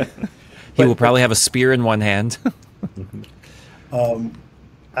 He will probably have a spear in one hand.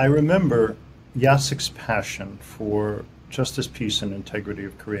 I remember Jacek's passion for justice, peace, and integrity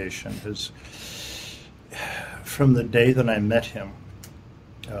of creation has, from the day that I met him,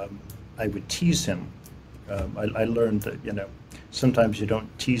 I would tease him. I learned that, sometimes you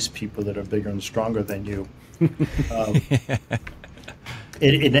don't tease people that are bigger and stronger than you.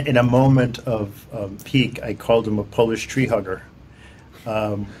 In a moment of pique, I called him a Polish tree hugger.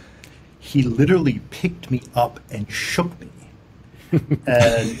 He literally picked me up and shook me.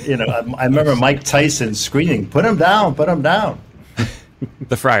 And, I remember Mike Tyson screaming, "Put him down, put him down."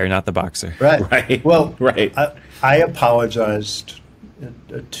 The Friar, not the boxer. Right. Right. Well, right. I apologized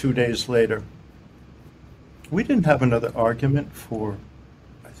 2 days later. We didn't have another argument for,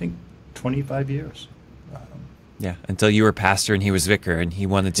 I think, 25 years. Yeah, until you were pastor and he was vicar, and he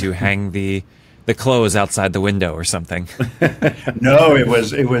wanted to hang the clothes outside the window or something. No, it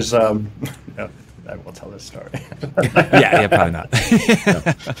was. No, I won't tell this story. yeah, probably not.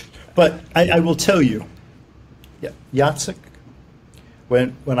 No. But I will tell you, Jacek,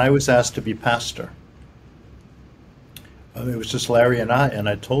 when I was asked to be pastor, it was just Larry and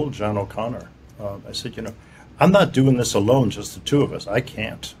I told John O'Connor, I said, I'm not doing this alone, just the two of us. I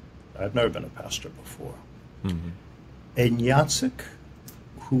can't. I've never been a pastor before. Mm-hmm. And Jacek,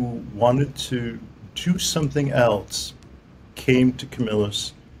 who wanted to do something else, came to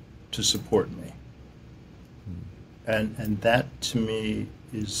Camillus to support me. And that, to me,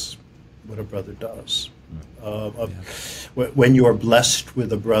 is what a brother does. When you are blessed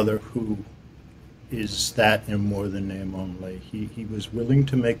with a brother who is that in more than name only, he was willing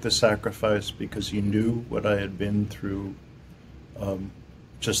to make the sacrifice because he knew what I had been through,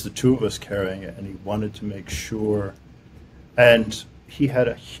 just the two of us carrying it, and he wanted to make sure. And he had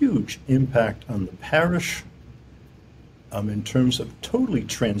a huge impact on the parish in terms of totally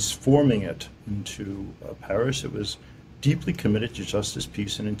transforming it into a parish that was deeply committed to justice,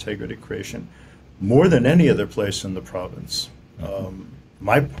 peace, and integrity creation, more than any other place in the province,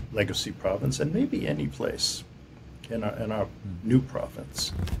 my legacy province, and maybe any place in our new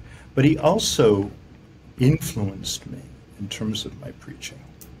province. But he also influenced me in terms of my preaching.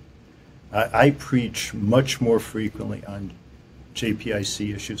 I preach much more frequently on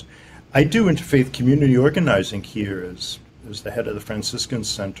JPIC issues. I do interfaith community organizing here as the head of the Franciscan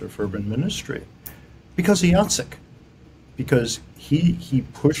Center for Urban Ministry because of Jacek. Because he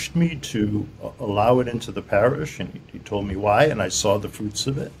pushed me to allow it into the parish, and he told me why, and I saw the fruits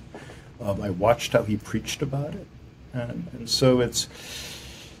of it. I watched how he preached about it. And so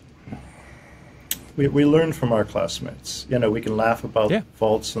we learn from our classmates. We can laugh about the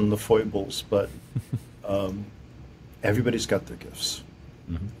faults and the foibles, but everybody's got their gifts.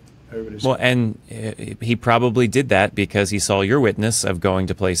 Mm-hmm. And he probably did that because he saw your witness of going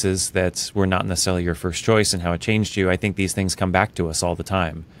to places that were not necessarily your first choice and how it changed you. I think these things come back to us all the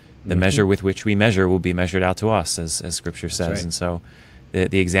time. The measure with which we measure will be measured out to us, as Scripture says. Right. And so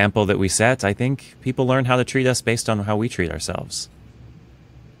the example that we set, I think people learn how to treat us based on how we treat ourselves.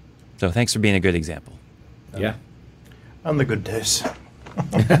 So thanks for being a good example. Yeah. On the good days.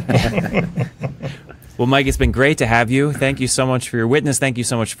 Well, Mike, it's been great to have you. Thank you so much for your witness. Thank you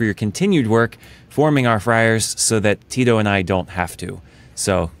so much for your continued work forming our friars so that Tito and I don't have to.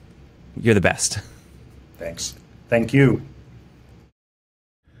 So you're the best. Thanks. Thank you.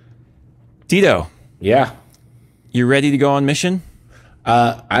 Tito. Yeah. You ready to go on mission?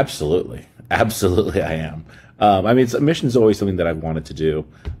 Absolutely. Absolutely, I am. Mission is always something that I've wanted to do.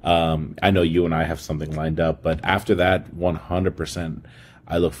 I know you and I have something lined up, but after that, 100%,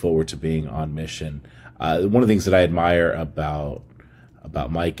 I look forward to being on mission. One of the things that I admire about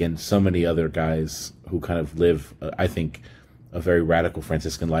Mike and so many other guys who kind of live, I think, a very radical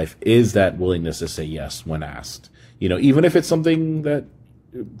Franciscan life is that willingness to say yes when asked. Even if it's something that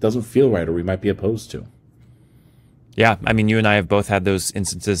doesn't feel right or we might be opposed to. Yeah, you and I have both had those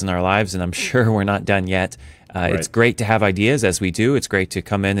instances in our lives, and I'm sure we're not done yet. Right. It's great to have ideas, as we do. It's great to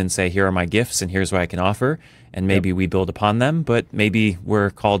come in and say, here are my gifts, and here's what I can offer, and maybe we build upon them, but maybe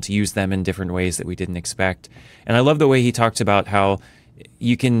we're called to use them in different ways that we didn't expect. And I love the way he talked about how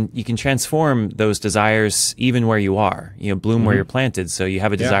you can transform those desires even where you are, bloom where you're planted. So you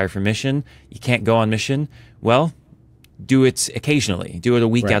have a desire for mission. You can't go on mission. Well, do it occasionally. Do it a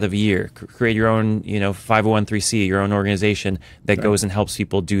week out of a year. Create your own, 501(c), your own organization that goes and helps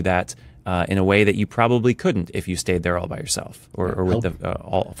people do that in a way that you probably couldn't if you stayed there all by yourself or with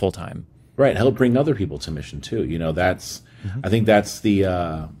all full time. Right. Help bring other people to mission too. That's I think that's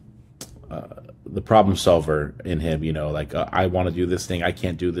the problem solver in him. I want to do this thing. I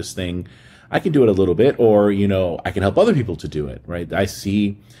can't do this thing. I can do it a little bit, or I can help other people to do it. Right. I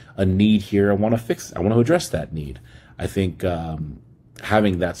see a need here. I want to address that need. I think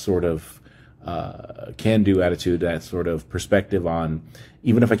having that sort of can-do attitude, that sort of perspective on,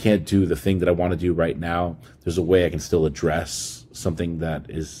 even if I can't do the thing that I want to do right now, there's a way I can still address something that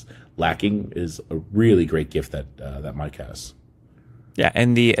is lacking, is a really great gift that that Mike has. Yeah,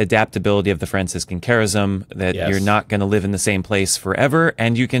 and the adaptability of the Franciscan charism, that Yes. you're not going to live in the same place forever,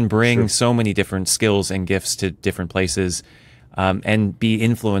 and you can bring so many different skills and gifts to different places, and be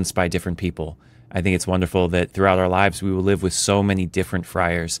influenced by different people. I think it's wonderful that throughout our lives we will live with so many different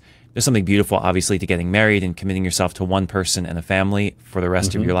friars. There's something beautiful, obviously, to getting married and committing yourself to one person and a family for the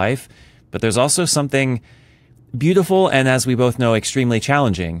rest of your life. But there's also something beautiful and, as we both know, extremely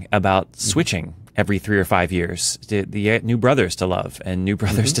challenging about switching every 3 or 5 years. To new brothers to love, and new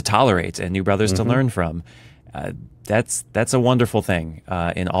brothers to tolerate, and new brothers to learn from. That's a wonderful thing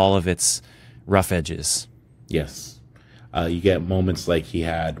in all of its rough edges. Yes. You get moments like he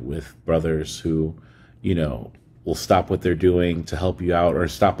had with brothers who, you know, will stop what they're doing to help you out, or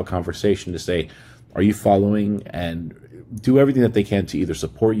stop a conversation to say, are you following? And do everything that they can to either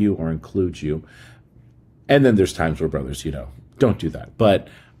support you or include you. And then there's times where brothers, you know, don't do that. But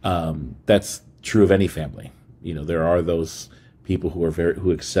that's true of any family. You know, there are those people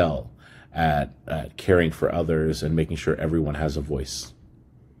who excel at caring for others and making sure everyone has a voice.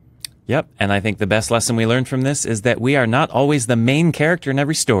 Yep, and I think the best lesson we learned from this is that we are not always the main character in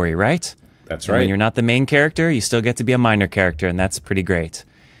every story, right? That's And right. when you're not the main character, you still get to be a minor character, and that's pretty great.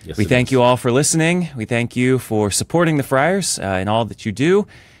 Yes, We it thank is. you all for listening. We thank you for supporting the Friars in all that you do.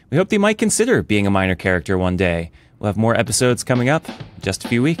 We hope that you might consider being a minor character one day. We'll have more episodes coming up in just a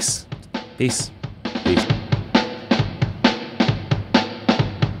few weeks. Peace.